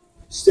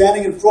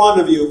 Standing in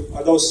front of you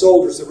are those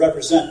soldiers that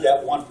represent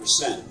that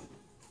 1%.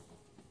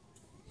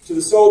 To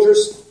the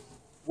soldiers,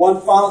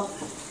 one final...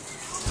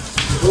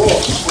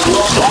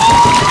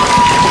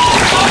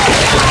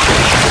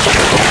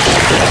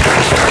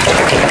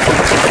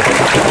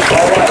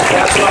 All right,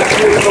 that's my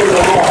cue to move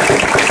along.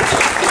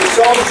 To the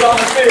soldiers on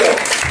the field,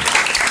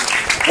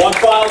 one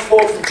final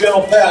quote from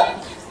General Patton.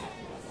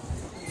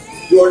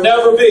 You are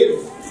never beaten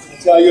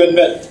until you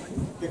admit it.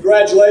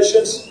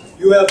 Congratulations,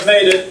 you have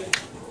made it.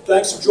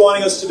 Thanks for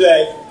joining us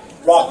today.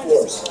 Rock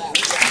Force.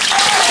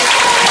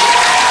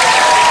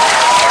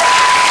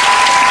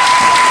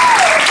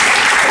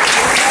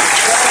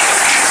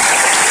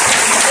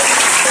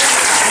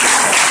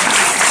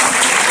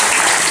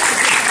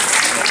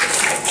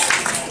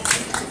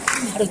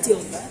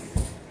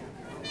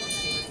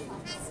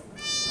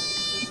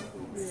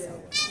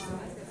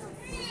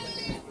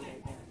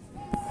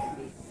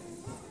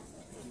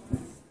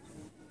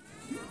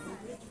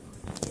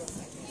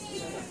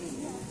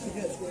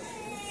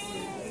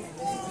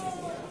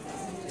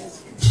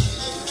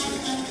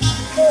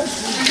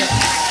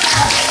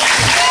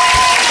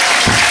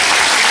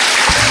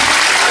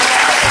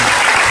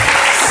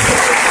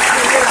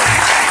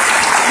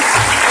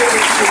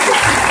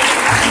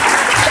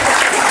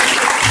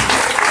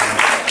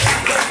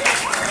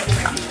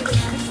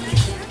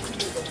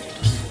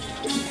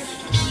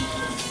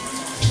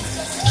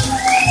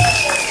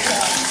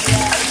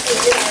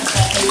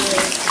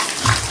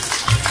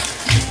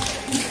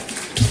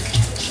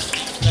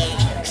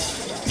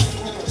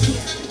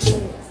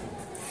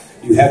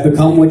 You have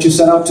become what you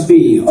set out to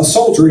be, a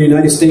soldier in the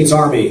United States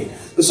Army.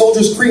 The The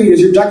Soldier's Creed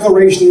is your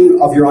declaration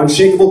of your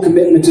unshakable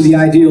commitment to the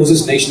ideals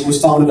this nation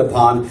was founded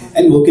upon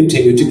and will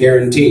continue to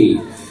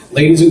guarantee.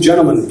 Ladies and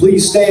gentlemen,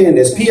 please stand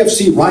as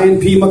PFC Ryan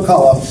P.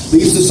 McCullough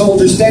leads the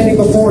soldiers standing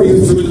before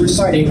you through the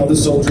reciting of the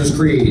Soldier's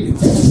Creed.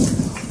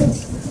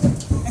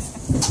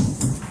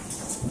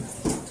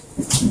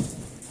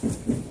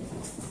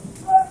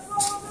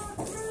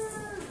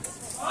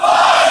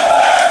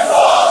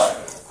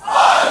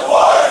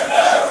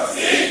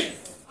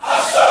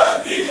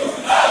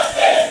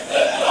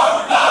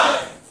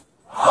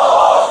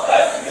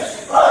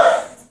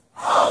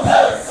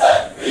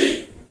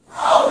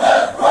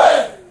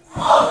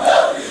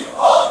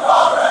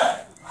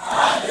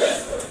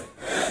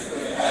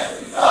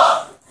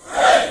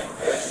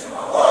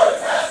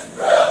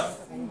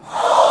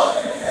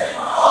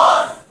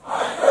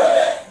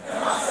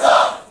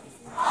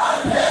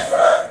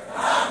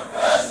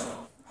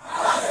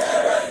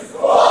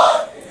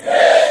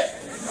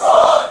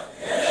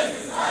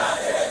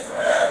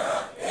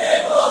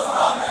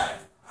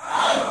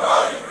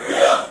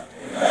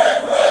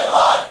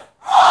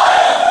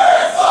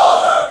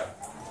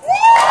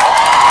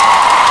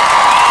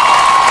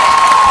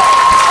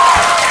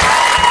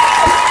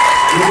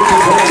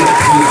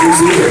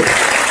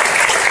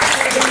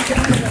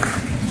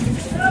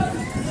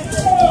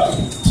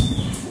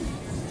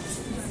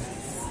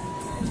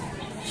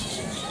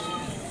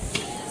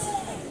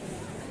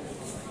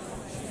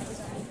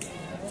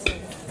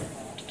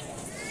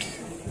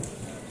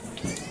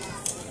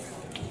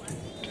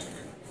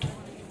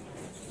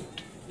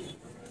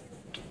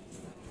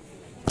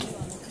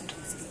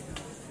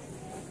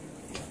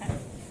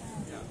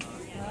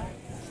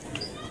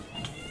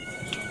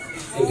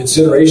 In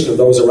consideration of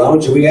those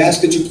around you, we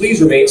ask that you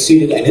please remain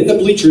seated and in the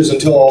bleachers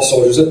until all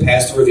soldiers have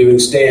passed the reviewing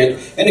stand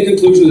and the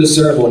conclusion of the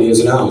ceremony is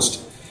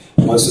announced.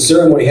 Once the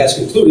ceremony has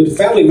concluded,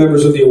 family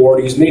members of the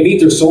awardees may meet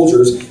their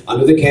soldiers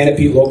under the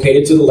canopy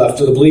located to the left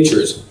of the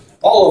bleachers.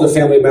 All other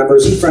family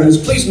members and friends,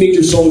 please meet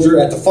your soldier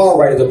at the far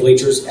right of the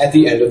bleachers at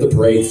the end of the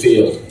parade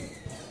field.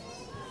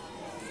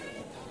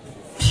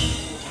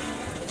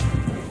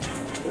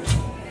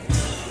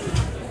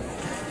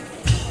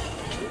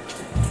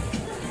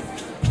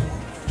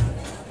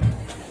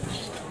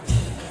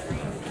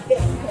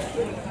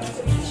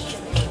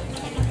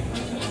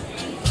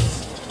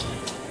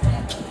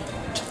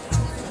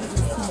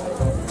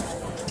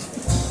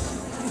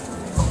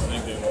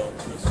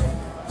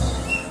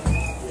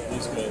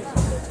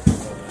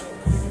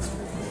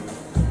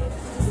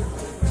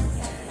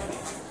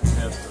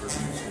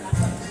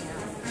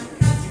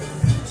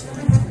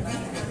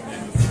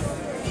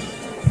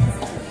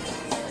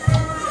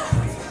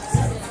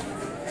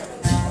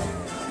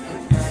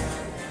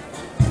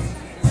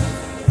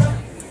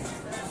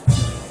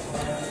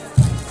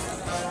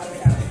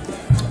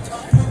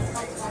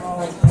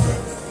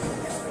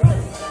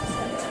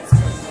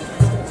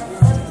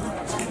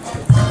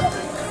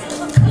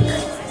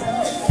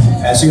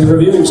 Passing the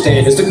reviewing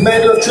stand is the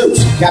Commander of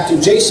Troops,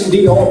 Captain Jacson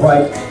D.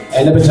 Albright,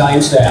 and the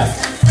battalion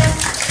staff.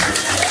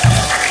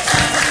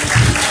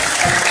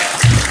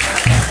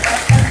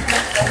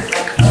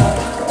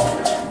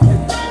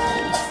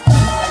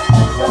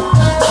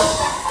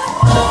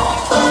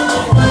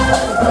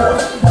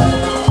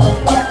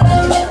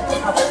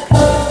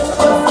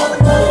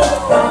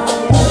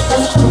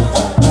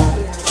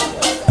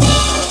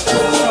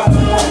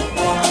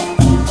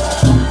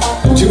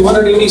 The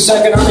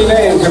 282nd Army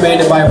Band,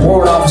 commanded by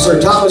Warrant Officer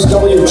Thomas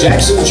W.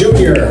 Jacson,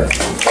 Jr.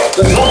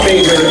 The drum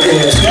major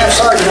is Staff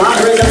Sergeant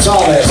Andre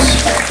Gonzalez.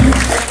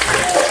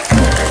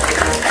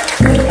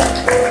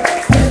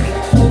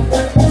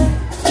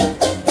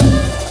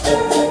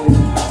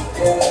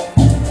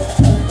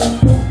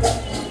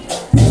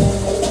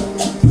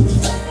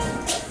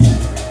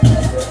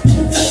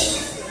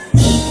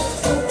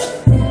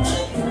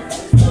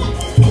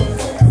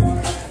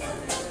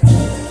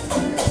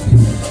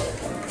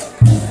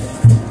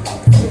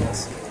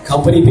 2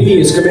 Company B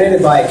is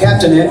commanded by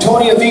Captain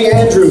Antonia V.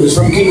 Andrews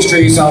from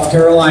Kingstree, South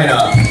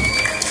Carolina.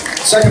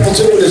 2nd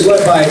Platoon is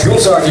led by Drill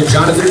Sergeant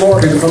Jonathan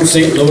Morgan from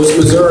St. Louis,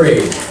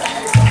 Missouri.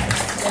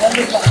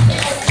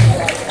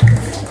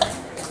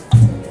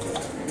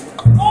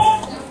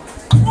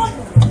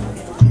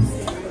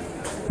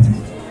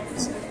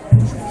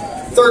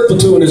 3rd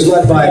Platoon is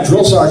led by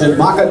Drill Sergeant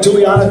Maka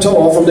Tuiana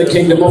Toa from the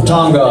Kingdom of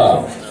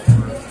Tonga.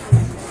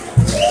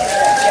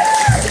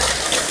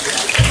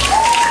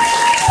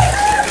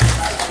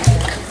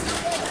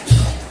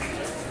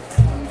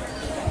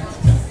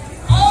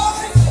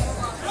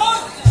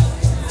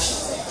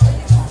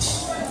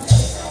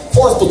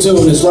 4th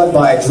Platoon is led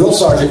by Drill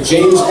Sergeant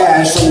James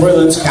Ash from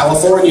Redlands,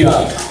 California.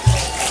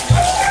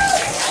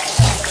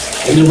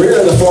 In the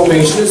rear of the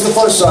formation is the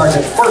First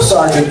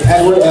Sergeant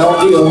Edward L.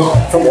 Deal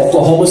from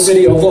Oklahoma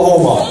City,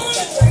 Oklahoma.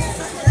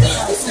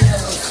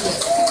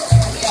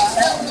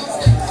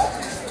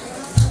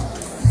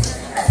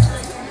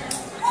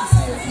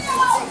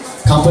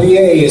 Company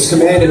A is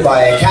commanded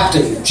by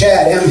Captain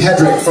Chad M.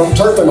 Hedrick from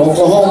Turpin,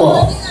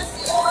 Oklahoma.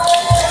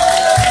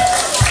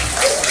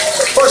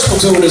 1st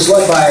platoon is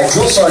led by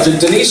Drill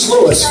Sergeant Denise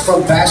Lewis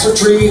from Vassar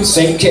Tree,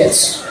 St.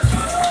 Kitts.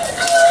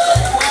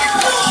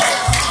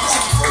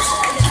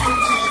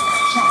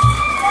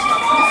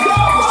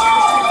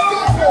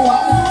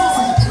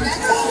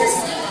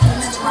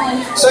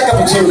 Second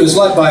platoon is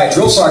led by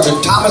Drill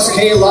Sergeant Thomas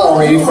K.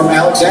 Lowry from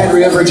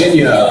Alexandria,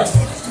 Virginia.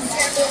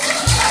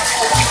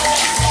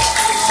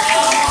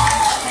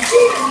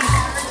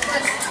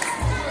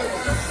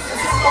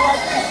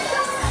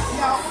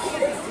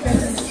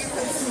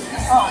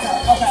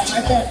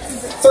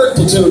 Third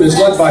platoon is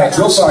led by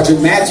Drill Sergeant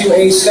Matthew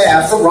A.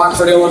 Staff from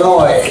Rockford,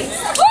 Illinois.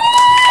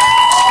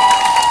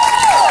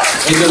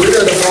 In the rear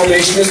of the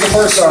formation is the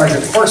First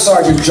Sergeant. First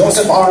Sergeant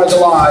Joseph R.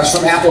 Delage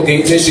from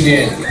Applegate,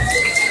 Michigan.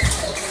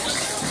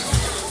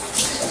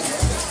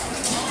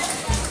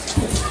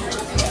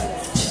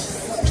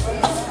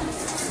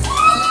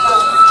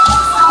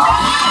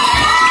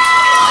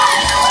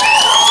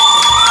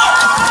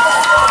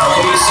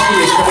 Company C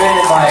is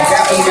commanded by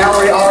Captain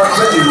Mallory R.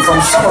 Clinton from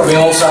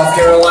Somerville, South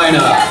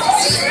Carolina.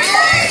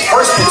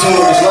 First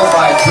platoon is led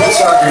by Drill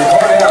Sergeant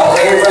Cornell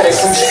A. Reddick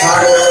from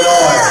Chicago,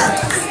 Illinois.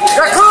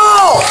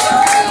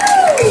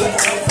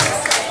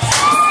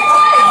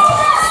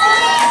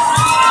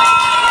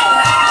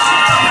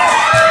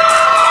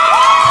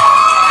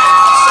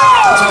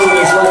 Second platoon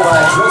is led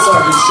by Drill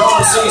Sergeant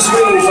Sean C.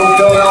 Sweeney from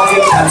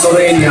Philadelphia,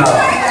 Pennsylvania.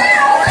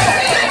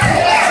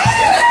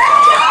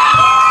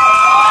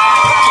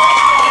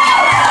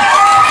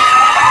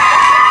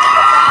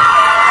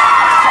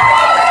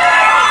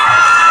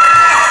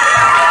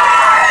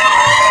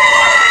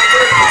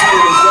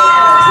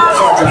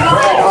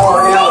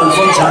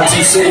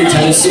 Johnson City,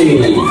 Tennessee.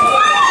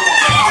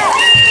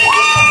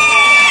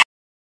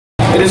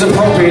 It is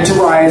appropriate to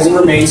rise and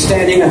remain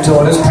standing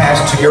until it is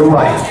passed to your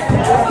right.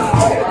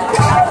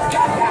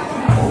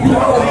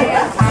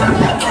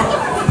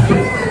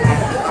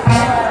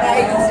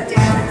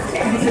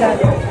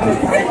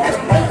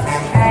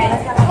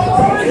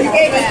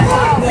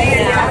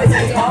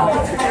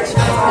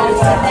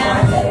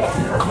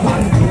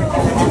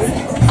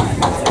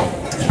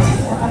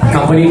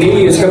 Company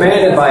D is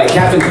commanded by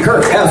Captain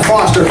Kirk F.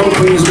 Foster from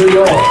Queens, New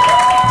York.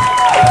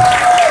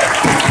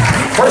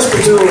 First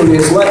platoon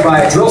is led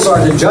by Drill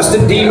Sergeant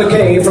Justin D.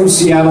 McKay from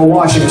Seattle,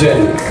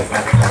 Washington.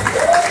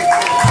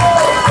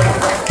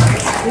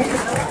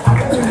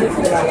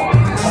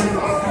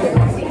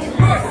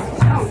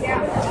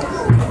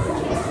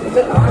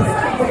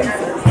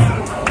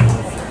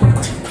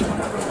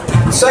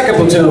 Second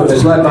platoon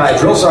is led by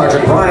Drill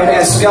Sergeant Brian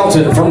S.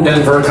 Skelton from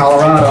Denver,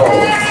 Colorado.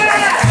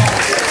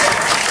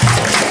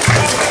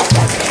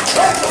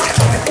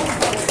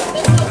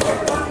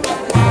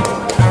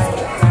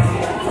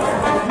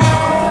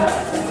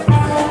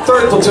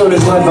 Third platoon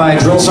is led by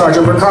Drill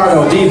Sergeant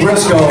Ricardo D.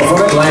 Briscoe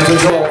from Atlanta,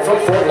 Georgia, from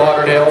Fort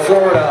Lauderdale,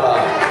 Florida.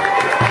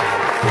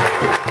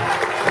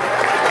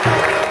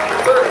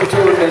 Third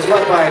platoon is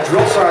led by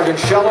Drill Sergeant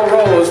Shella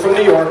Rose from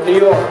New York, New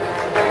York.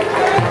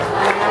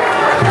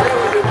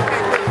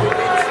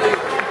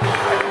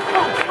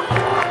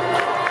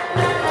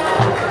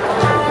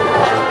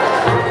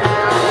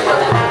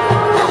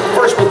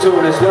 First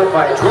platoon is led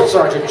by Drill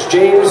Sergeant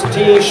James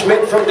T.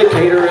 Schmidt from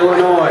Decatur,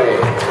 Illinois.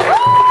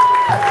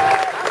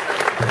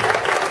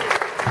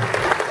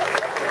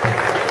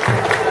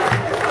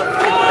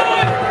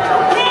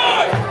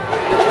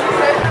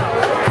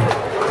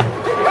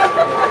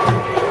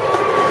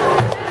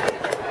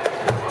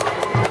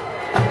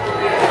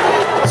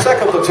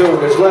 Second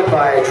platoon is led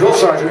by Drill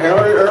Sergeant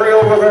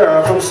Ariel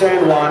Rivera from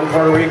San Juan,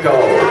 Puerto Rico.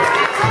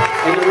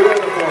 In the rear of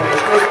the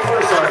formation is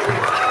First Sergeant.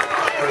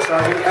 First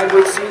Sergeant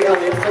Edward C.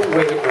 Elliott from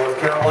Wade, North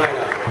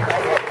Carolina.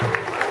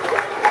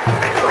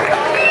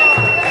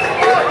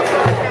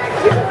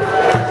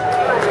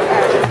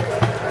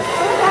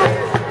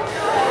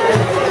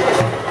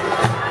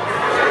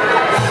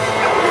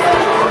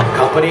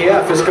 Company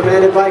F is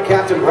commanded by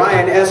Captain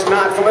Ryan S.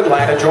 Knott from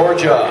Atlanta,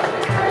 Georgia.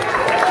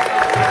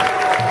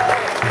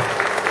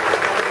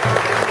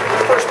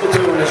 First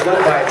platoon is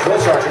led by Drill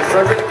Sergeant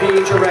Frederick P.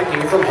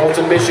 Jarecki from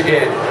Holton,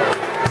 Michigan.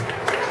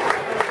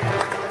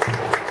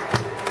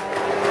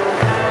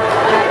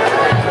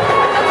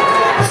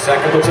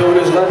 Second platoon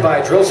is led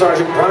by Drill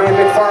Sergeant Brian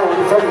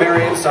McFarland from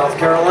Marion, South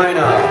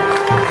Carolina.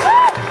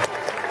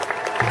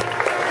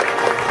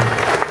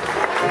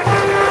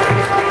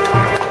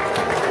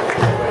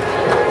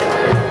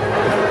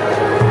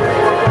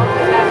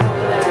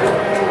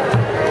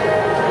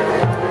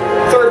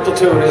 Third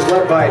platoon is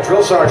led by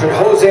Drill Sergeant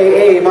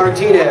Jose A.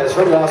 Martinez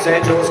from Los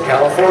Angeles,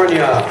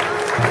 California.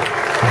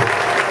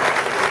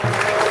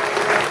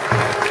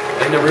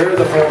 In the rear of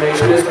the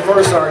formation is the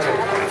First Sergeant.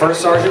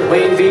 First Sergeant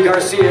Wayne V.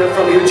 Garcia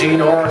from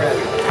Eugene, Oregon.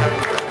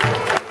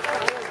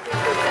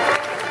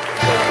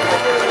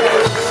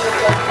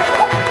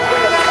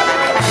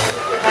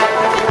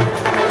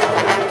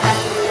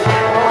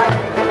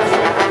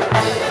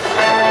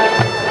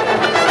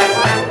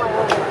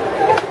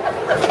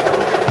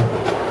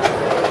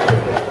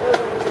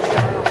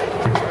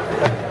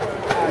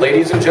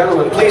 Ladies and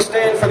gentlemen, please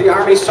stand for the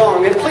Army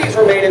song and please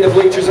remain in the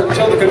bleachers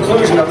until the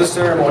conclusion of the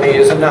ceremony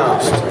is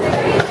announced.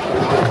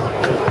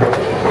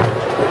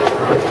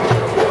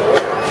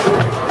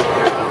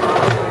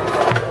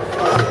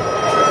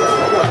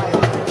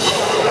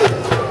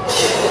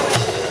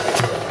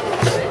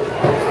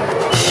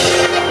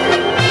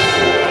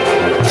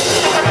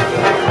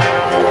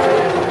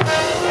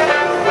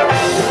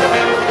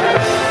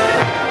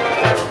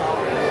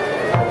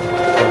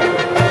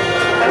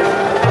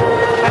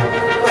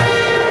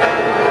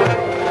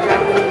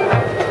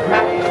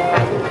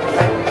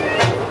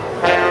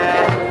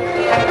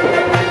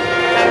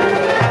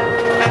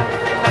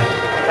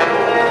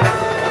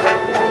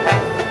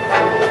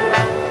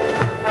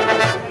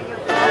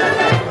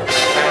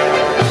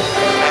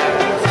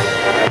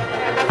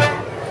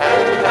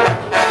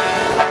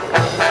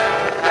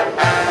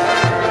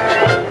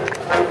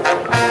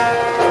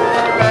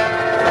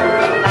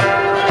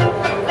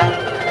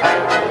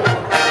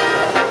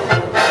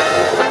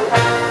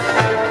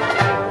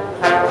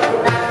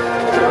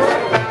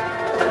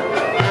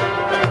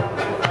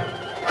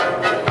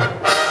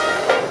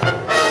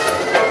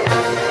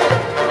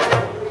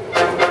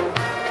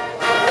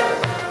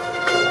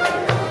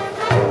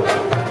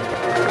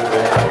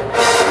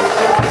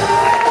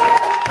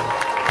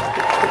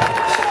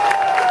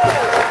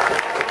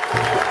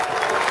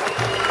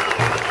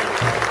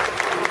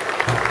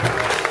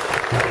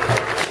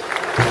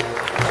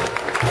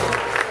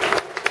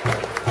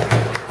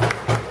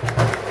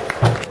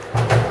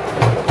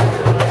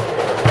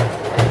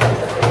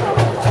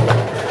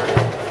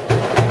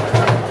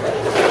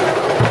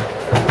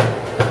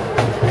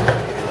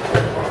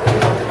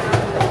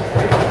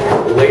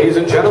 Ladies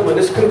and gentlemen,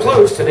 this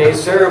concludes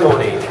today's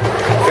ceremony.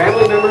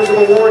 Family members of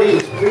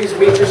awardees, please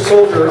meet your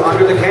soldier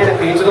under the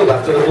canopy to the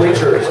left of the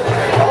bleachers.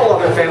 All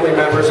other family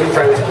members and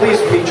friends, please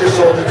meet your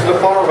soldier to the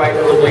far right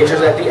of the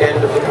bleachers at the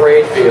end of the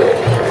parade field.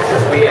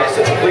 We ask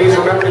that you please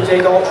remember to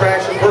take all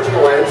trash and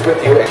personal items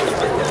with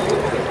you.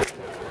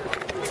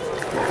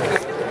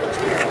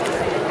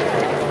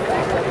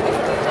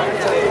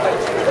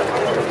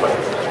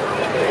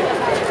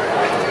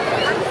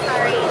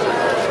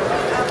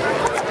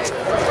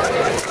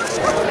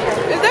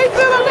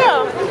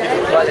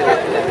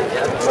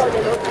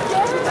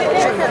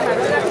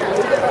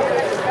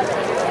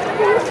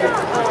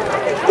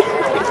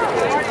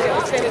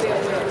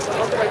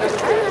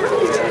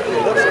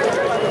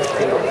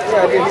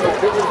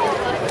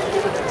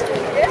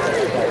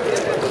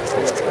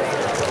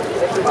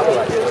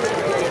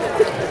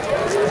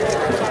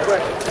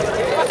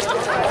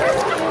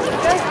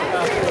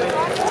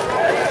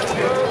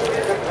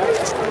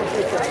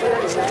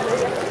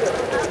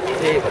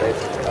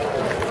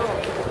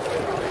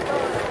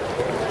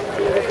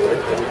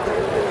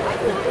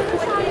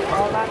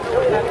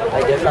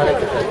 I just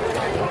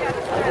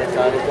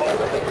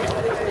started.